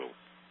angel,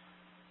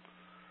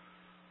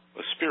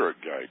 a spirit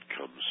guide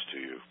comes to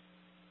you,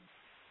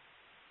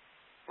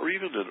 or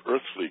even an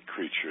earthly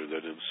creature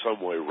that in some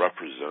way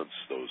represents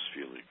those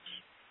feelings.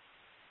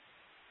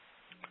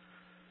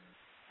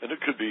 And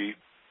it could be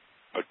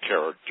a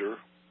character,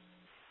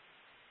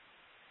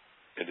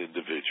 an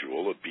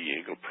individual, a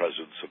being, a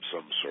presence of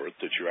some sort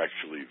that you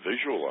actually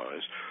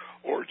visualize,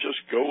 or just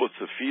go with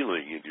the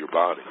feeling in your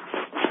body.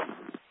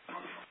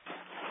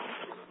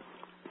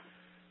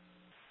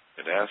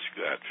 And ask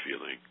that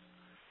feeling,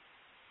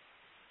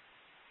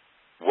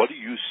 what do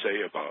you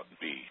say about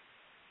me?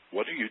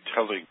 What are you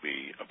telling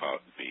me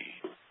about me?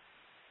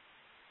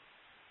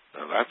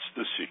 Now that's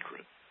the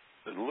secret.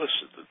 And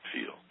listen and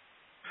feel.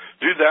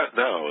 Do that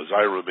now as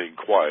I remain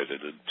quiet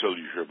and until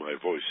you hear my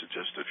voice in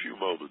just a few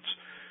moments.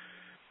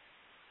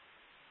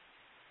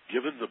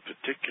 Given the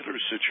particular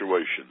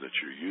situation that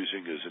you're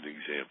using as an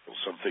example,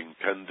 something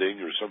pending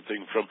or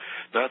something from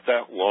not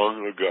that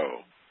long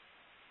ago,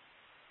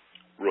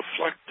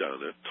 reflect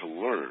on it to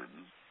learn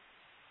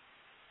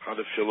how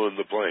to fill in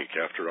the blank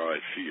after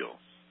I feel.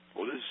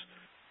 What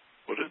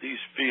are these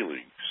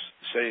feelings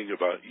saying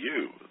about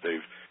you?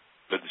 They've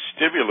been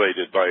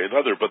stimulated by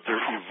another, but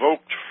they're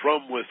evoked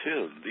from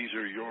within. These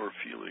are your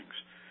feelings.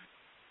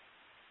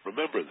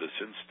 Remember this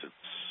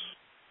instance.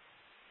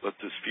 Let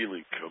this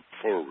feeling come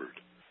forward.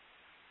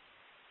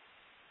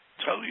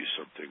 Tell you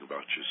something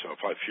about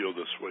yourself. I feel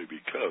this way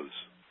because.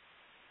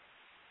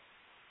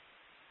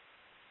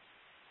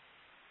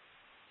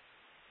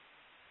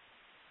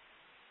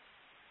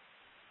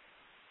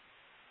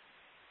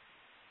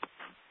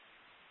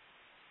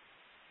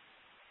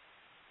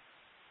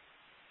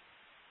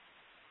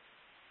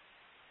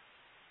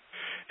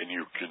 And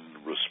you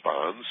can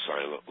respond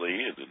silently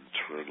and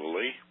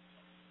internally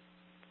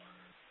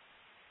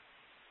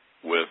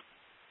with,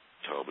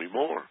 tell me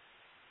more.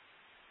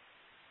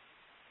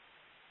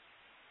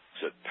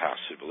 Sit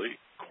passively,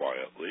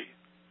 quietly,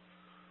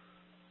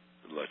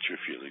 and let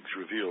your feelings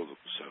reveal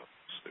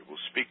themselves. They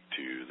will speak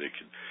to you. They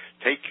can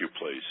take you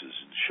places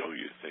and show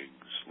you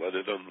things. Let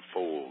it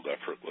unfold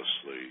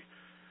effortlessly.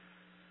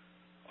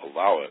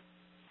 Allow it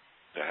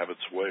to have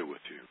its way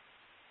with you.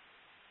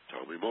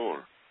 Tell me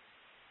more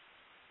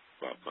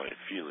about my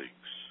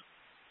feelings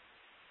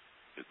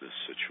in this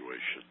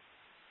situation.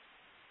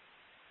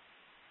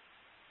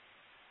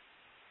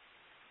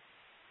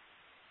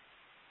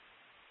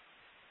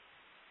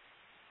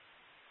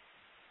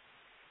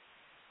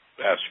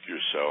 Ask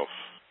yourself,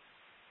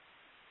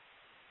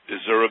 is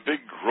there a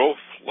big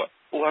growth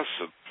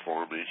lesson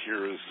for me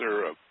here? Is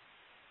there a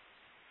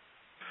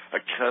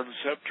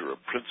concept or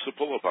a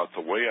principle about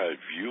the way I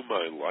view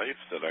my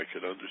life that I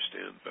could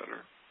understand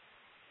better?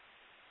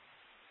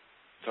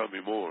 Tell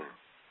me more.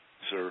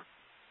 Is there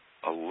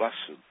a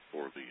lesson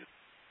for me?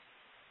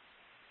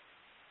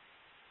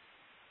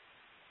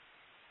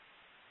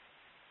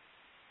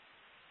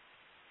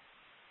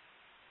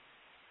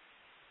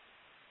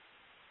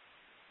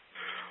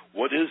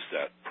 What is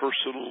that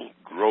personal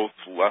growth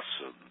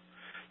lesson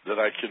that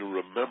I can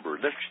remember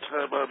next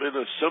time I'm in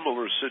a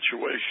similar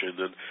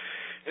situation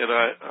and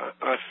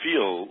I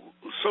feel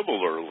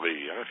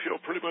Similarly, I feel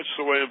pretty much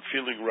the way I'm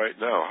feeling right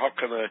now. How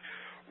can I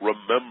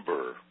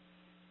remember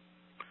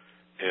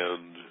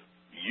and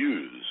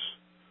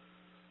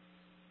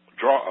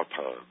draw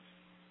upon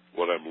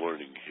what I'm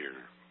learning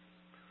here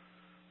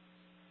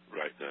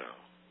right now?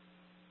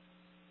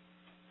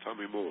 Tell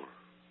me more.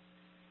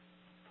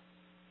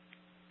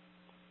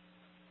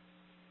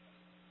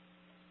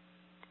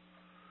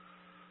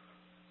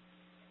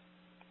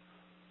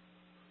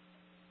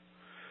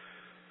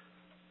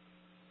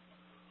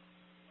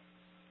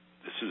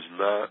 This is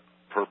not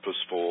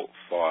purposeful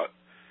thought.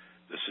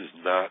 This is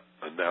not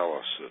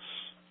analysis.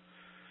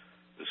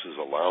 This is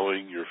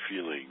allowing your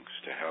feelings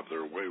to have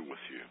their way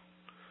with you.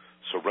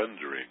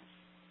 Surrendering,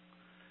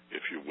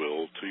 if you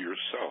will, to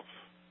yourself.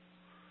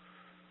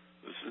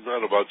 This is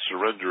not about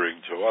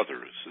surrendering to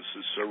others. This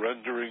is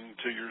surrendering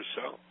to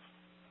yourself.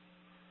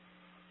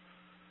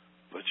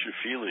 Let your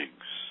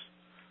feelings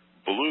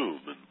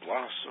bloom and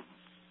blossom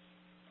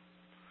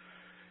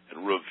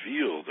and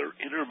reveal their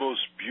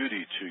innermost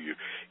beauty to you,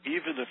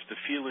 even if the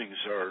feelings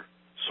are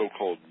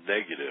so-called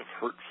negative,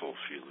 hurtful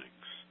feelings.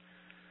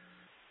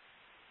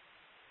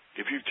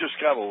 If you've just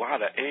got a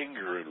lot of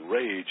anger and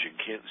rage and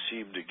can't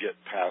seem to get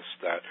past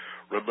that,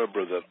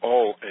 remember that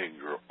all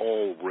anger,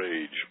 all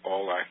rage,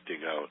 all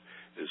acting out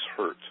is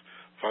hurt.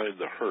 Find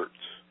the hurt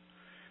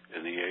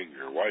in the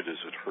anger. Why does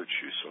it hurt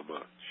you so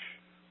much?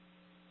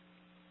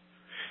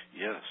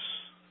 Yes.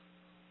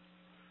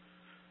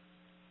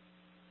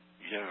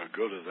 Yeah,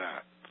 go to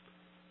that.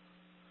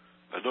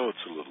 I know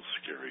it's a little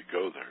scary.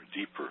 Go there,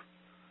 deeper,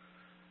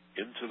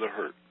 into the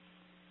hurt,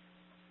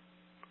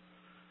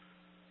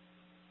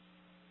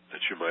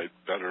 that you might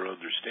better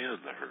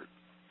understand the hurt.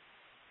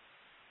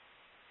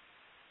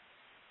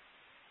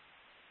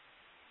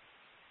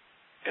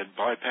 And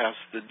bypass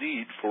the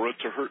need for it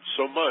to hurt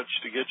so much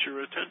to get your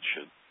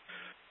attention.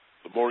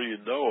 The more you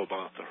know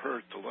about the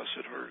hurt, the less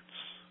it hurts.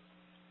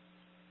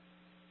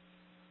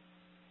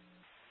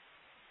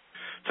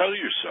 Tell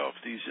yourself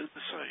these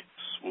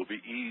insights will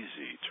be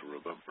easy to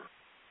remember.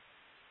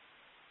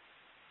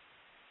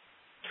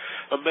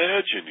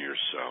 Imagine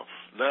yourself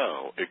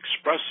now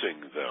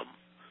expressing them,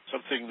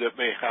 something that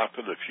may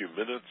happen a few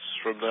minutes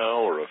from now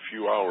or a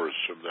few hours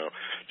from now.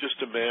 Just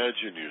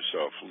imagine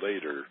yourself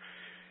later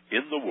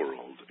in the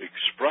world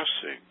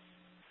expressing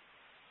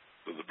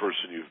to the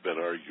person you've been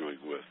arguing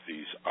with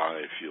these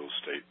I feel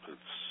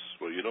statements.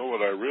 Well, you know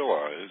what I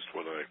realized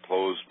when I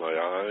closed my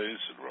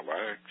eyes and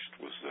relaxed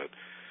was that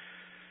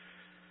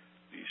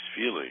these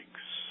feelings,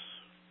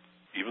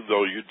 even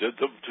though you did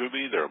them to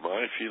me, they're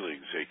my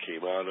feelings. They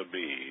came out of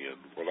me. And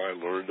what I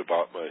learned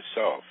about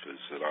myself is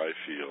that I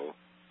feel.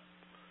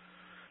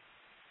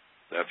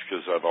 That's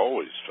because I've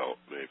always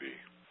felt, maybe.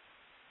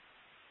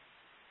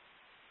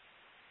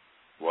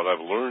 What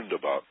I've learned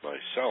about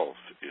myself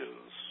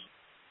is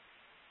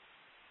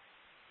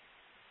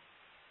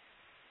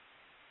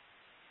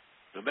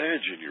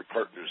imagine your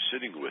partner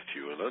sitting with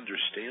you and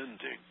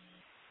understanding.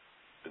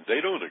 And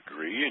they don't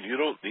agree, and you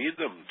don't need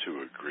them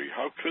to agree.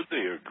 How could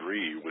they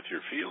agree with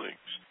your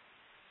feelings?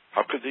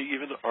 How could they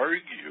even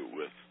argue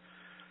with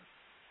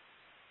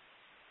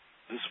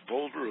this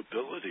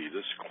vulnerability,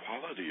 this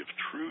quality of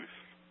truth?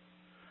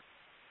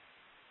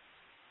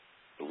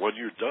 And when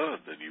you're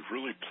done and you've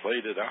really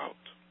played it out,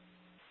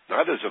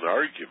 not as an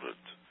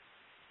argument,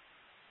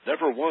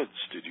 never once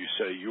did you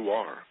say you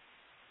are,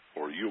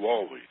 or you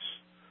always,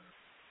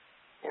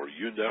 or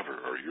you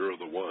never, or you're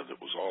the one. It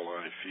was all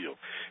I feel.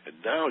 And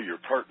now your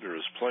partner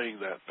is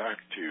playing that back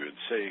to you and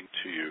saying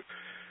to you,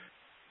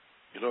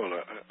 you know,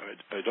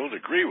 I don't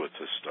agree with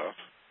this stuff,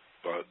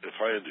 but if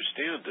I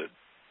understand it,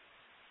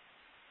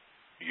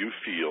 you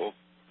feel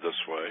this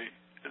way,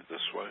 and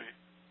this way,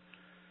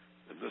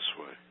 and this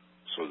way,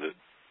 so that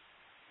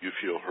you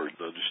feel heard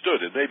and understood.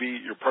 And maybe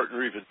your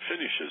partner even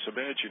finishes.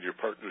 Imagine your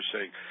partner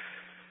saying,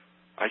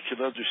 I can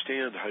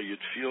understand how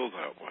you'd feel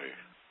that way.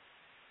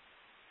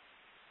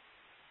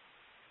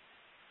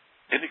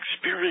 And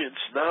experience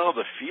now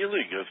the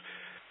feeling of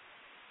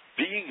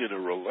being in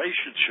a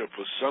relationship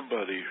with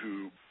somebody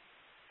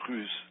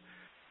whose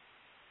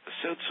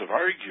sense of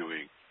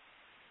arguing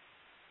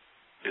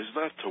is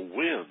not to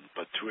win,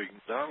 but to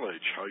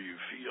acknowledge how you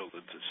feel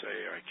and to say,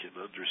 I can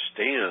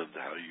understand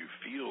how you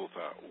feel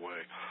that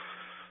way.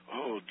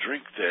 Oh,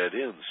 drink that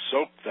in,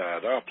 soak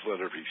that up,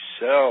 let every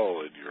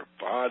cell in your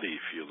body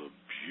feel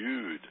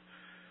imbued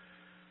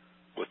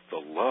with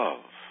the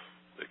love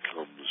that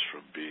comes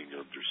from being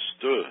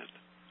understood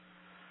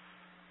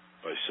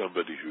by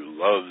somebody who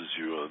loves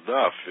you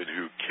enough and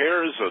who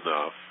cares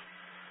enough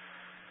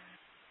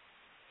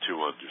to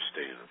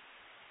understand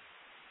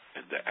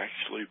and to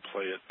actually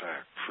play it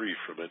back free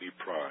from any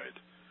pride.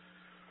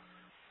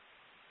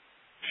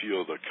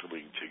 Feel the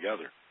coming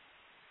together.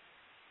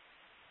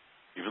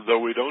 Even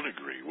though we don't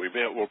agree,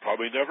 we'll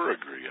probably never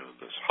agree on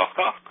this.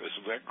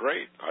 Isn't that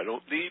great? I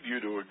don't need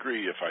you to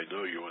agree if I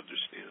know you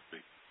understand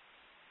me.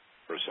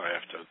 First, I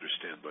have to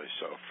understand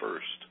myself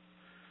first.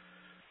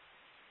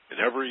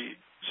 In every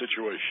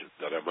situation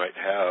that I might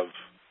have,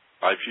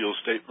 I feel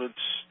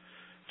statements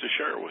to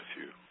share with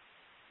you.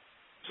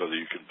 so that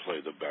you can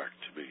play them back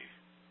to me.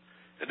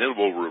 And then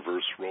we'll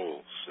reverse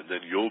roles, and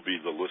then you'll be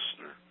the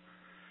listener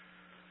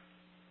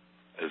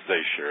as they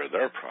share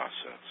their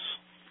process.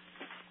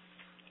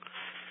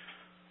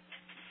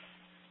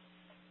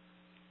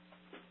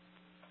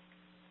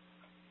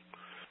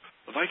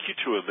 I'd like you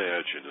to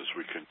imagine as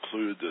we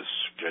conclude this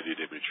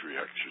guided imagery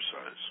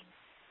exercise,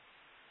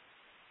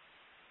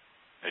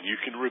 and you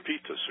can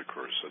repeat this, of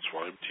course. That's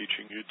why I'm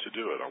teaching you to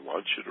do it. I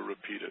want you to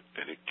repeat it,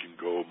 and it can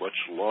go much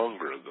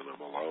longer than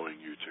I'm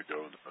allowing you to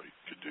go. Now, you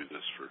could do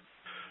this for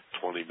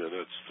 20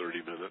 minutes,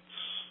 30 minutes,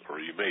 or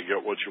you may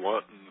get what you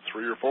want in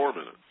 3 or 4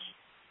 minutes.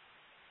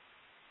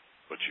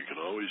 But you can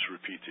always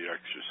repeat the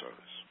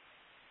exercise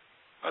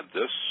on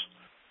this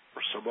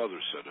or some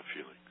other set of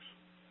feelings.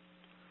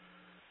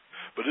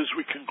 But as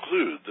we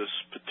conclude this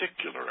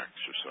particular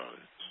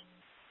exercise,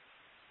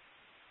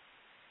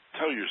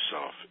 tell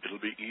yourself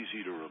it'll be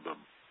easy to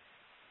remember.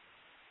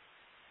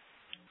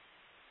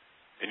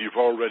 And you've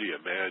already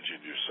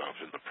imagined yourself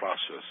in the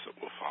process that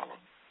will follow.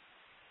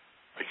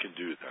 I can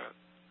do that.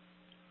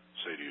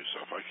 Say to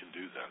yourself, I can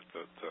do that.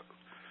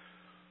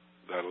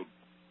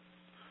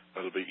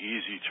 That'll be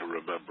easy to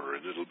remember,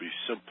 and it'll be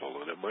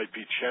simple, and it might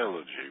be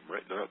challenging,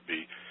 might not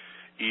be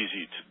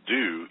easy to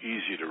do,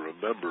 easy to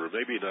remember,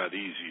 maybe not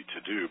easy to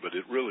do, but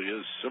it really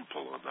is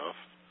simple enough.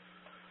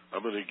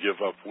 I'm going to give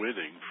up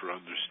winning for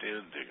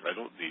understanding. I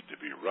don't need to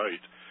be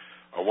right.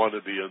 I want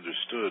to be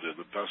understood, and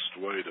the best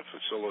way to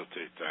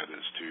facilitate that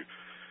is to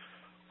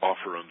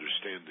offer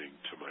understanding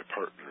to my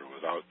partner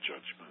without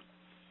judgment,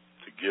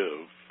 to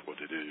give what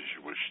it is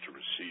you wish to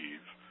receive.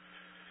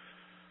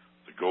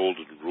 The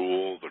golden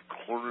rule, the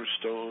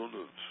cornerstone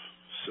of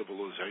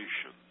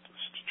civilization,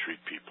 is to treat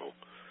people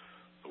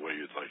the way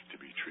you'd like to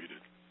be treated.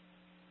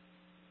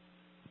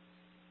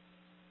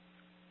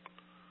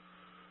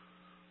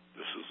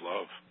 This is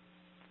love.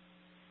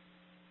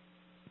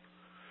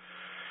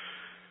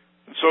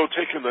 And so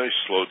take a nice,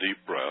 slow, deep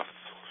breath,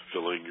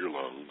 filling your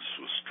lungs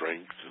with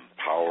strength and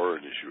power,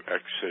 and as you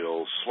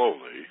exhale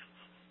slowly,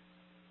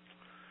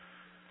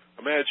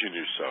 imagine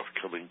yourself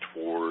coming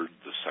toward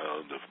the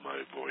sound of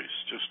my voice,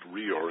 just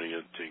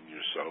reorienting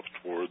yourself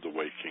toward the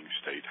waking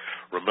state.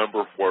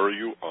 Remember where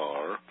you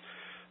are,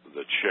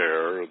 the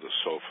chair, the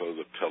sofa,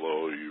 the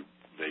pillow you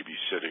may be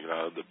sitting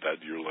on, the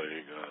bed you're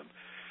laying on.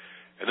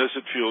 And as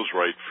it feels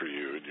right for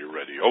you and you're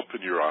ready,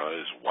 open your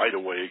eyes, wide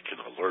awake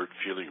and alert,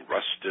 feeling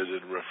rested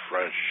and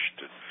refreshed,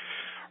 and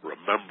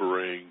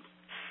remembering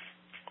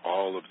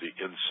all of the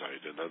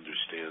insight and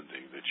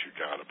understanding that you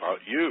got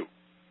about you.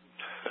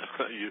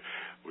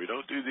 We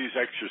don't do these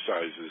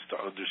exercises to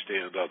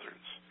understand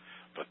others,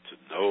 but to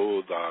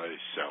know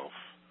thyself,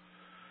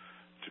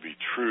 to be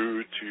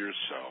true to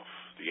yourself.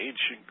 The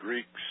ancient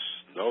Greeks,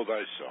 know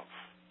thyself.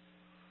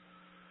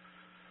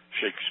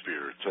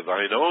 Shakespeare, to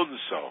thine own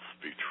self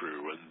be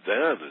true, and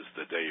then as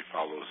the day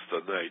follows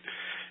the night,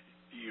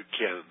 you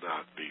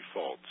cannot be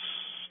false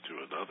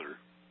to another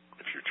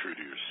if you're true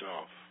to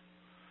yourself.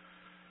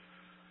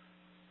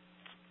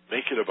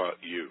 Make it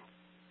about you.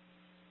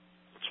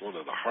 It's one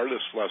of the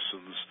hardest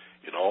lessons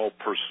in all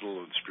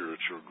personal and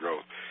spiritual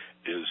growth,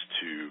 is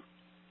to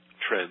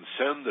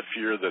transcend the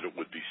fear that it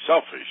would be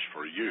selfish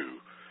for you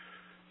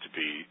to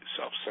be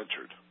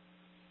self-centered.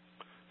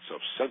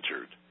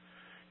 Self-centered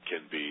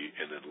can be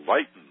an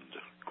enlightened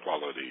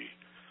quality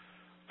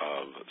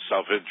of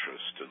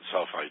self-interest and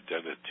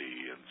self-identity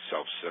and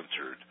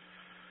self-centered,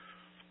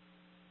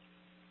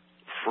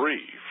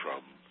 free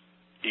from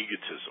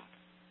egotism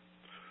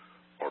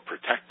or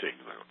protecting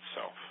that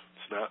self.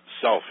 It's not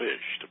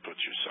selfish to put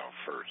yourself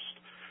first.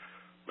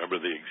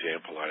 Remember the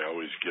example I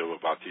always give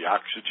about the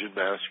oxygen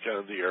mask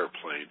on the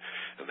airplane,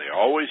 and they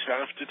always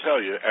have to tell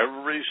you,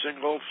 every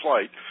single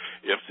flight,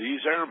 if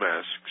these air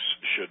masks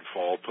should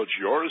fall, put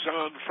yours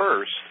on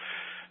first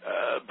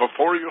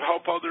before you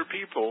help other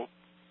people.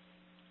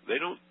 They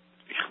don't,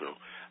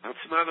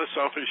 that's not a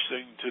selfish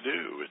thing to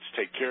do. It's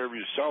take care of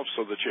yourself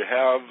so that you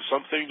have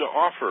something to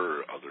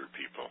offer other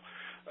people.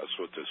 That's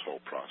what this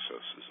whole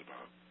process is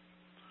about.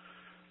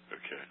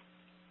 Okay.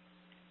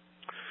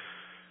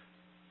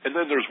 And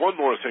then there's one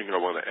more thing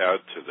I want to add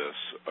to this.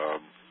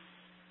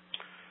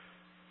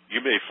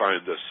 You may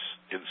find this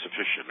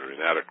insufficient or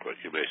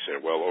inadequate. You may say,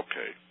 well,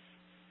 okay,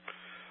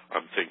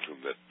 I'm thinking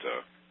that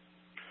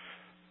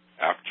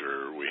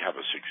after we have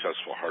a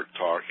successful heart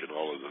talk and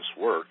all of this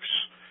works,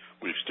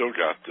 we've still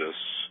got this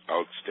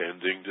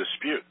outstanding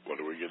dispute.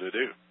 What are we going to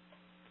do?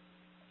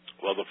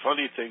 Well, the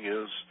funny thing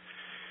is,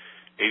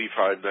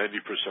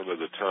 85-90% of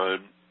the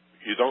time,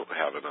 you don't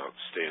have an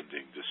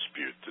outstanding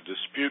dispute. The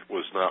dispute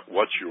was not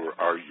what you were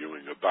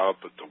arguing about,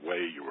 but the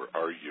way you were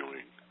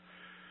arguing,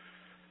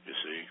 you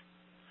see.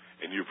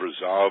 And you've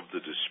resolved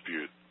the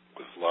dispute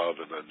with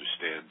love and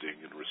understanding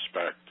and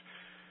respect,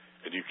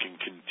 and you can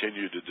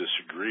continue to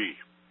disagree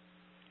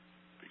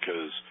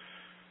because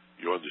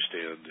you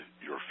understand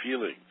your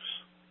feelings,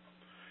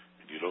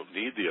 and you don't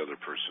need the other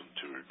person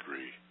to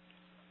agree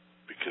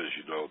because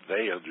you know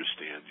they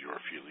understand your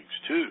feelings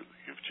too.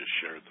 You've just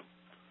shared them.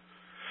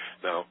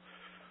 Now,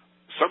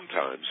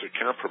 sometimes a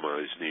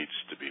compromise needs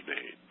to be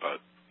made,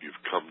 but you've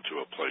come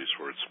place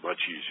where it's much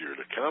easier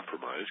to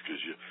compromise because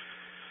you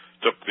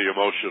took the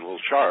emotional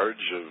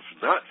charge of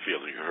not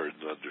feeling heard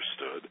and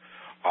understood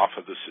off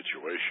of the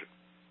situation.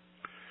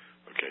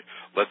 Okay,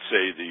 let's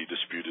say the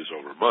dispute is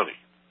over money.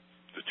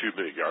 The two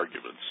big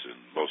arguments in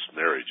most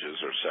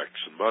marriages are sex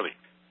and money.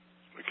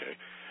 Okay,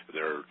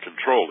 they're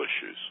control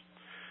issues.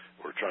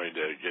 We're trying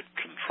to get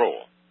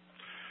control.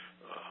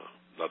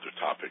 Another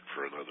topic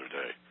for another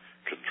day.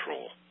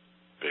 Control.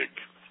 Big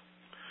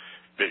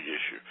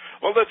issue.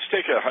 Well, let's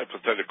take a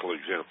hypothetical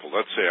example.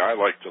 Let's say I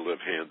like to live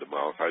hand to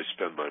mouth. I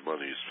spend my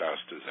money as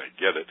fast as I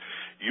get it.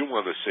 You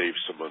want to save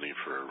some money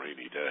for a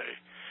rainy day.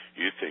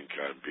 You think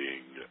I'm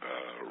being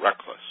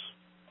reckless.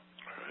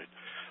 All right.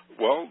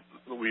 Well,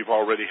 we've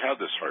already had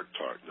this heart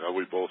talk. Now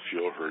we both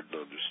feel heard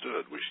and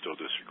understood. We still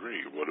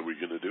disagree. What are we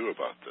going to do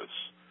about this?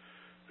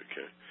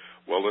 Okay.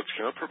 Well, let's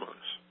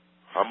compromise.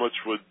 How much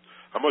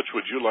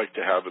would you like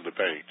to have in the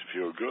bank to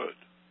feel good?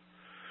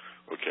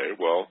 Okay.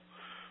 Well,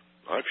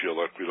 I feel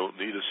like we don't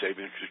need a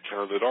savings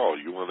account at all.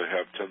 You want to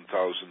have $10,000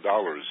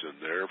 in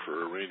there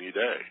for a rainy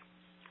day,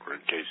 or in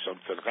case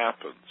something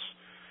happens,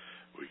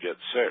 we get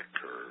sick,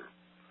 or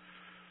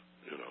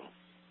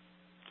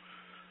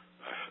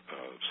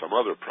some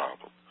other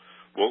problem.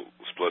 We'll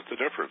split the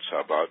difference.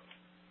 How about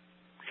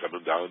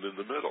coming down in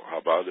the middle?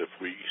 How about if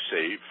we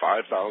save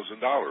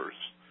 $5,000?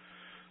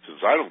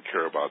 Since I don't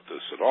care about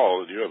this at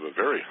all, and you have a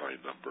very high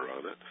number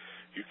on it,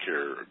 you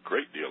care a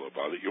great deal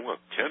about it. You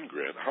want $10,000.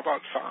 How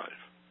about $5,000?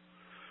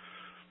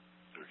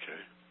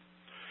 Okay.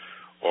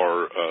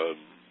 Or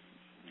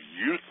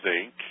you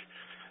think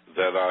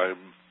that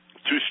I'm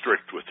too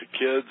strict with the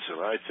kids,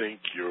 and I think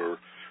you're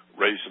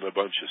raising a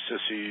bunch of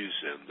sissies,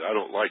 and I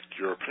don't like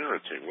your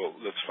parenting. Well,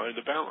 let's find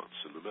a balance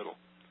in the middle.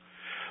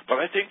 But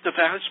I think the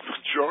vast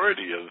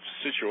majority of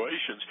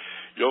situations,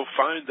 you'll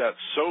find that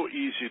so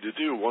easy to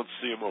do once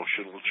the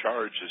emotional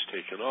charge is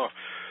taken off.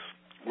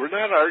 We're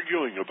not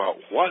arguing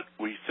about what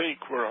we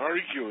think we're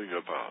arguing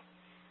about.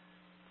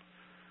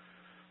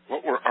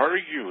 What we're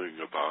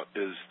arguing about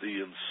is the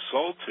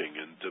insulting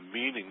and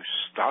demeaning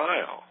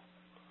style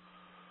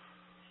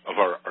of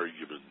our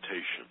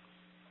argumentation.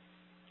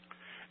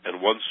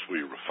 And once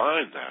we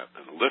refine that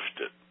and lift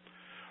it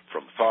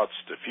from thoughts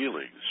to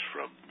feelings,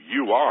 from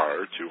you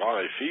are to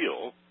I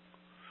feel,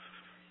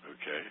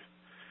 okay,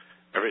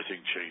 everything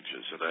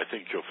changes. And I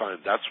think you'll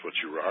find that's what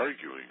you were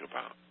arguing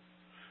about.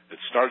 It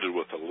started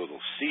with a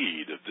little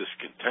seed of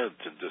discontent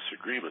and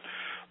disagreement,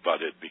 but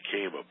it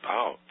became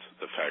about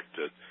the fact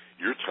that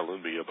you're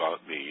telling me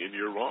about me and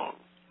you're wrong.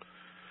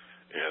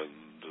 And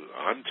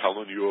I'm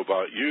telling you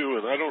about you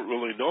and I don't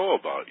really know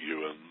about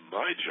you. And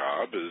my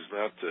job is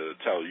not to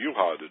tell you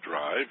how to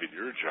drive, and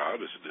your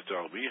job isn't to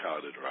tell me how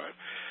to drive.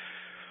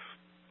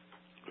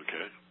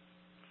 Okay?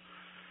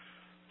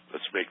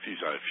 Let's make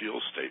these I feel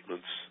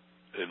statements.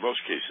 In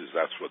most cases,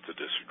 that's what the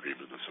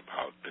disagreement is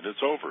about. And it's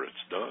over.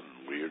 It's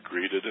done. We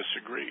agree to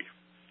disagree.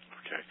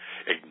 Okay?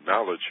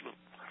 Acknowledgement,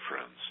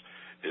 friends,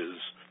 is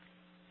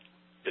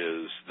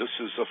this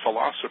is a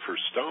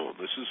philosopher's stone.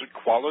 This is a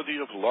quality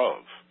of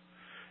love.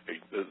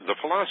 The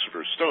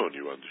philosopher's stone,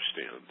 you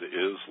understand,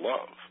 is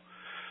love.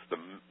 The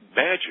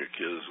magic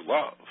is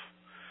love.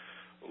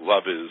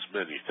 Love is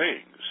many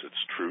things.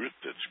 It's truth,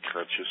 it's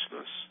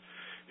consciousness,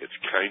 it's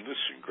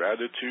kindness and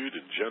gratitude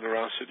and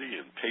generosity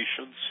and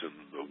patience and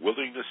the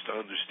willingness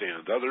to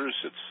understand others.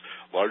 It's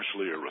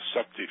largely a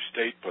receptive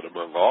state, but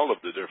among all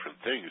of the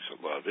different things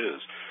that love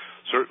is,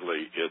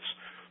 certainly it's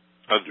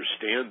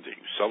understanding,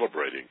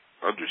 celebrating,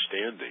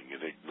 understanding,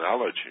 and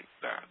acknowledging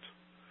that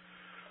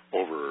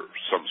over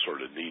some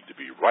sort of need to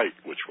be right,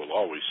 which will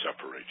always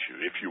separate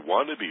you. If you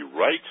want to be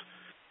right,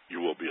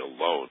 you will be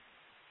alone.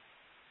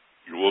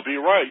 You will be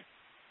right,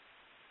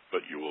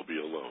 but you will be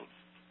alone.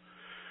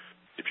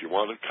 If you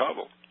want to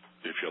cuddle,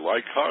 if you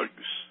like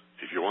hugs,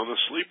 if you want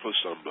to sleep with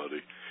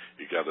somebody,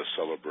 you got to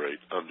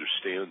celebrate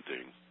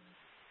understanding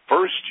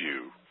first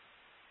you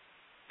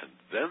and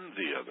then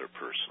the other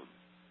person.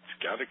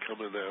 It's got to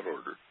come in that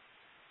order.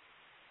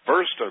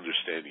 First,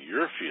 understanding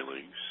your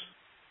feelings,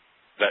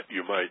 that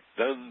you might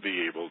then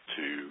be able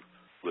to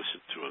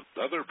listen to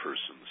another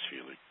person's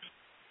feelings.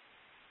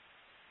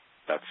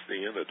 That's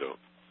the antidote.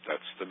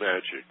 That's the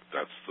magic.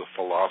 That's the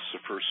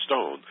philosopher's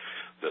stone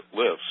that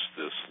lifts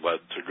this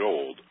lead to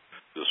gold,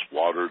 this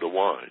water to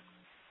wine.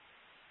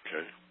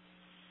 Okay?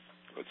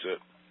 That's it.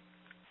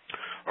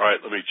 All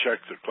right, let me check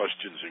the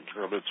questions and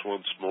comments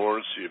once more,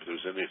 see if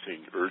there's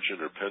anything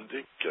urgent or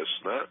pending. Guess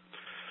not.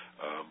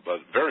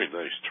 But very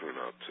nice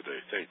turnout today.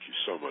 Thank you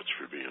so much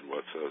for being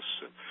with us.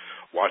 And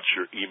watch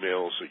your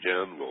emails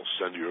again. We'll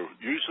send you,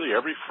 usually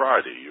every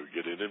Friday, you'll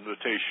get an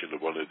invitation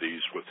to one of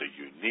these with a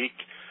unique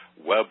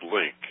web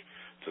link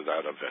to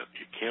that event.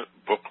 You can't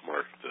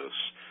bookmark this.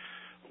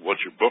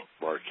 What you're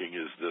bookmarking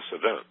is this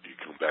event. You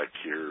come back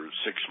here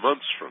 6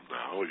 months from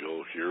now,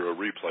 you'll hear a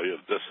replay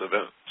of this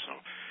event. So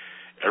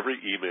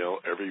every email,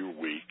 every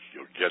week,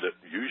 you'll get it,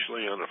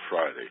 usually on a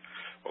Friday,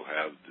 will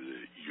have the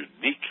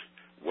unique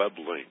web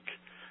link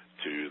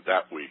to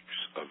that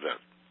week's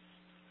event.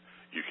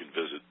 You can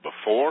visit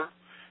before,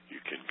 you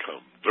can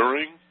come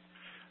during,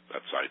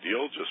 That's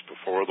ideal, just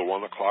before the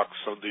 1 o'clock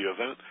Sunday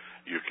event.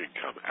 You can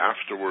come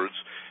afterwards,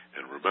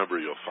 and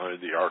remember, you'll find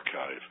the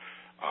archive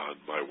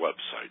on my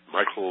website,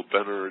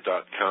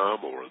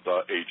 michaelbenner.com or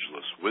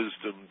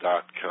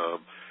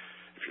theagelesswisdom.com.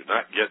 If you're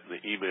not getting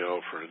the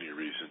email for any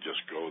reason,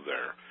 just go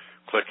there.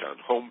 Click on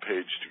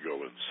homepage to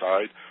go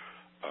inside,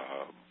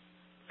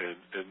 and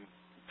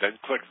then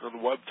click on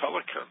the web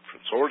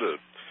teleconference. Or to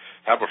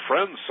have a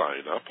friend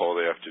sign up, all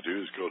they have to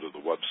do is go to the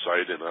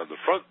website, and on the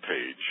front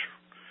page,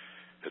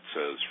 it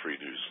says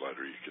free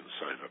newsletter. You can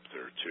sign up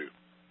there too.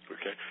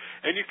 Okay?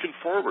 And you can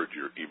forward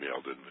your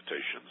emailed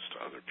invitations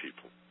to other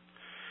people.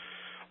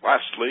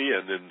 Lastly,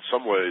 and in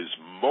some ways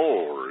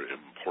more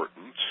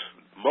important,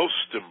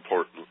 most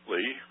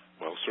importantly,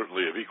 well,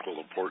 certainly of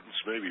equal importance,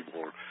 maybe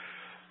more,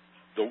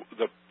 the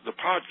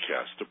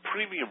podcast, the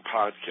premium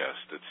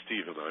podcast that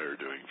Steve and I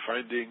are doing,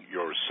 Finding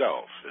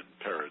Yourself in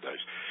Paradise,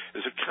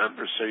 is a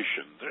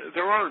conversation.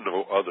 There are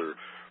no other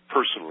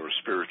personal or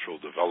spiritual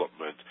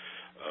development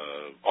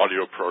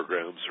audio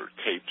programs or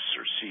tapes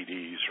or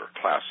CDs or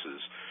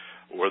classes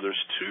where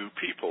there's two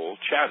people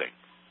chatting,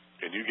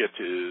 and you get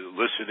to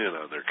listen in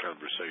on their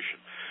conversation,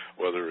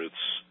 whether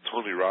it's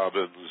Tony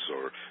Robbins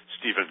or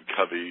Stephen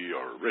Covey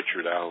or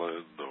Richard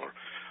Allen or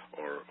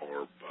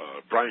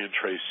Brian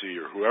Tracy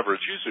or whoever.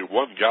 It's usually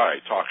one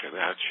guy talking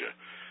at you,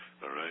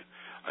 all right?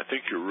 I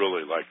think you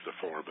really like the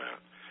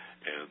format.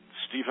 And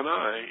Steve and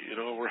I,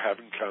 we're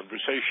having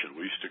conversation.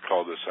 We used to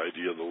call this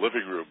idea the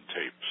living room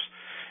tapes.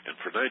 And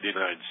for 99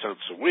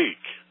 cents a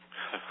week,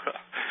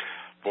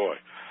 boy,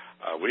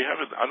 I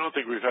don't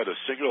think we've had a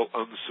single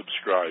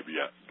unsubscribe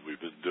yet. We've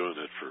been doing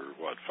it for,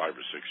 5 or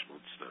 6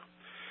 months now.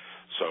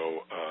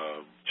 So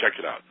check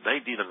it out,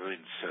 99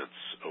 cents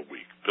a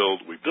week.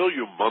 We bill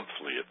you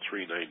monthly at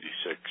 $3.96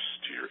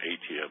 to your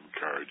ATM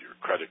card, your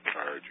credit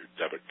card, your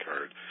debit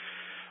card,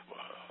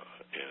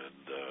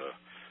 and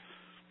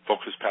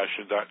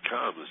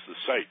FocusPassion.com is the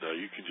site. Now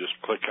you can just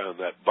click on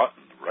that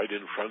button right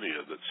in front of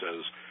you that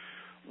says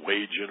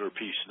Wage Inner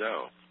Peace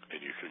Now,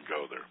 and you can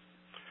go there.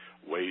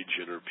 Wage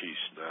Inner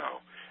Peace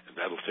Now, and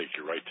that'll take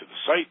you right to the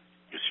site.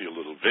 You see a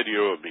little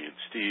video of me and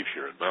Steve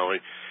here in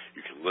Maui. You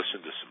can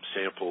listen to some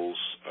samples,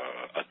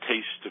 a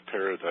taste of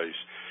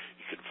paradise.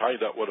 You can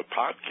find out what a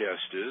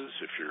podcast is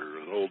if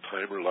you're an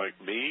old-timer like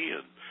me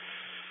and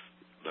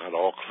not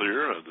all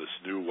clear on this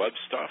new web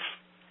stuff.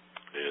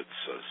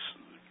 It's an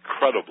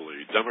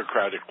incredibly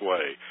democratic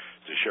way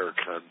to share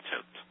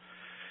content.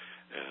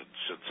 And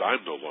since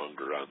I'm no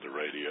longer on the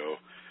radio,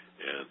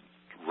 and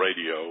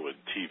radio and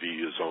TV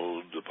is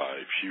owned by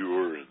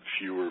fewer and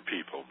fewer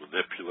people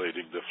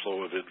manipulating the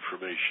flow of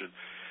information,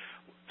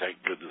 thank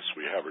goodness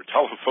we have our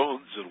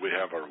telephones and we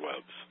have our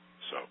webs.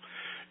 So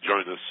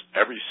join us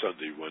every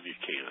Sunday when you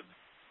can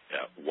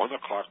at 1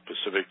 o'clock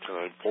Pacific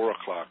time, 4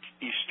 o'clock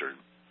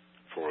Eastern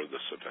for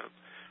this event.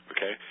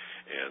 Okay?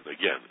 And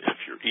again,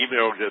 if your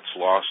email gets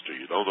lost or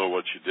you don't know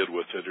what you did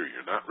with it or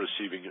you're not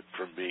receiving it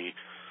from me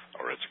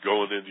or it's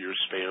going into your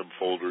spam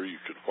folder, you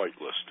can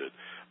whitelist it.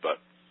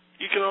 But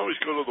you can always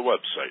go to the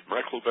website,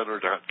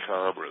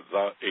 michaelbenner.com or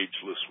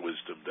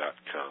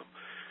theagelesswisdom.com.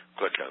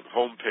 Click on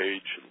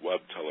homepage and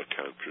web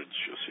teleconference.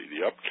 You'll see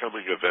the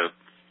upcoming event,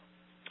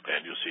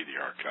 and you'll see the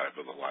archive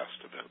of the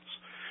last events.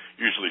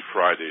 Usually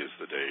Friday is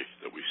the day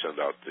that we send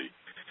out the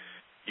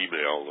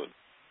email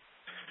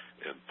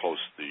and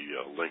post the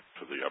link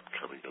to the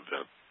upcoming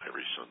event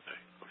every Sunday.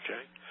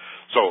 Okay?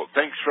 So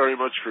thanks very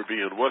much for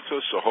being with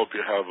us. I hope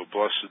you have a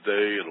blessed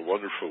day and a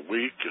wonderful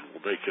week, and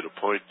we'll make it a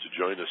point to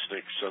join us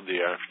next Sunday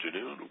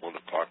afternoon at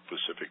 1 o'clock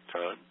Pacific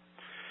time.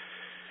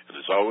 And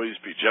as always,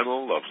 be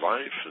gentle, love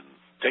life, and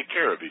take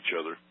care of each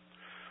other.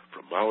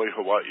 From Maui,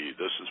 Hawaii,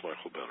 this is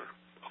Michael Benner.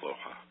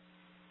 Aloha.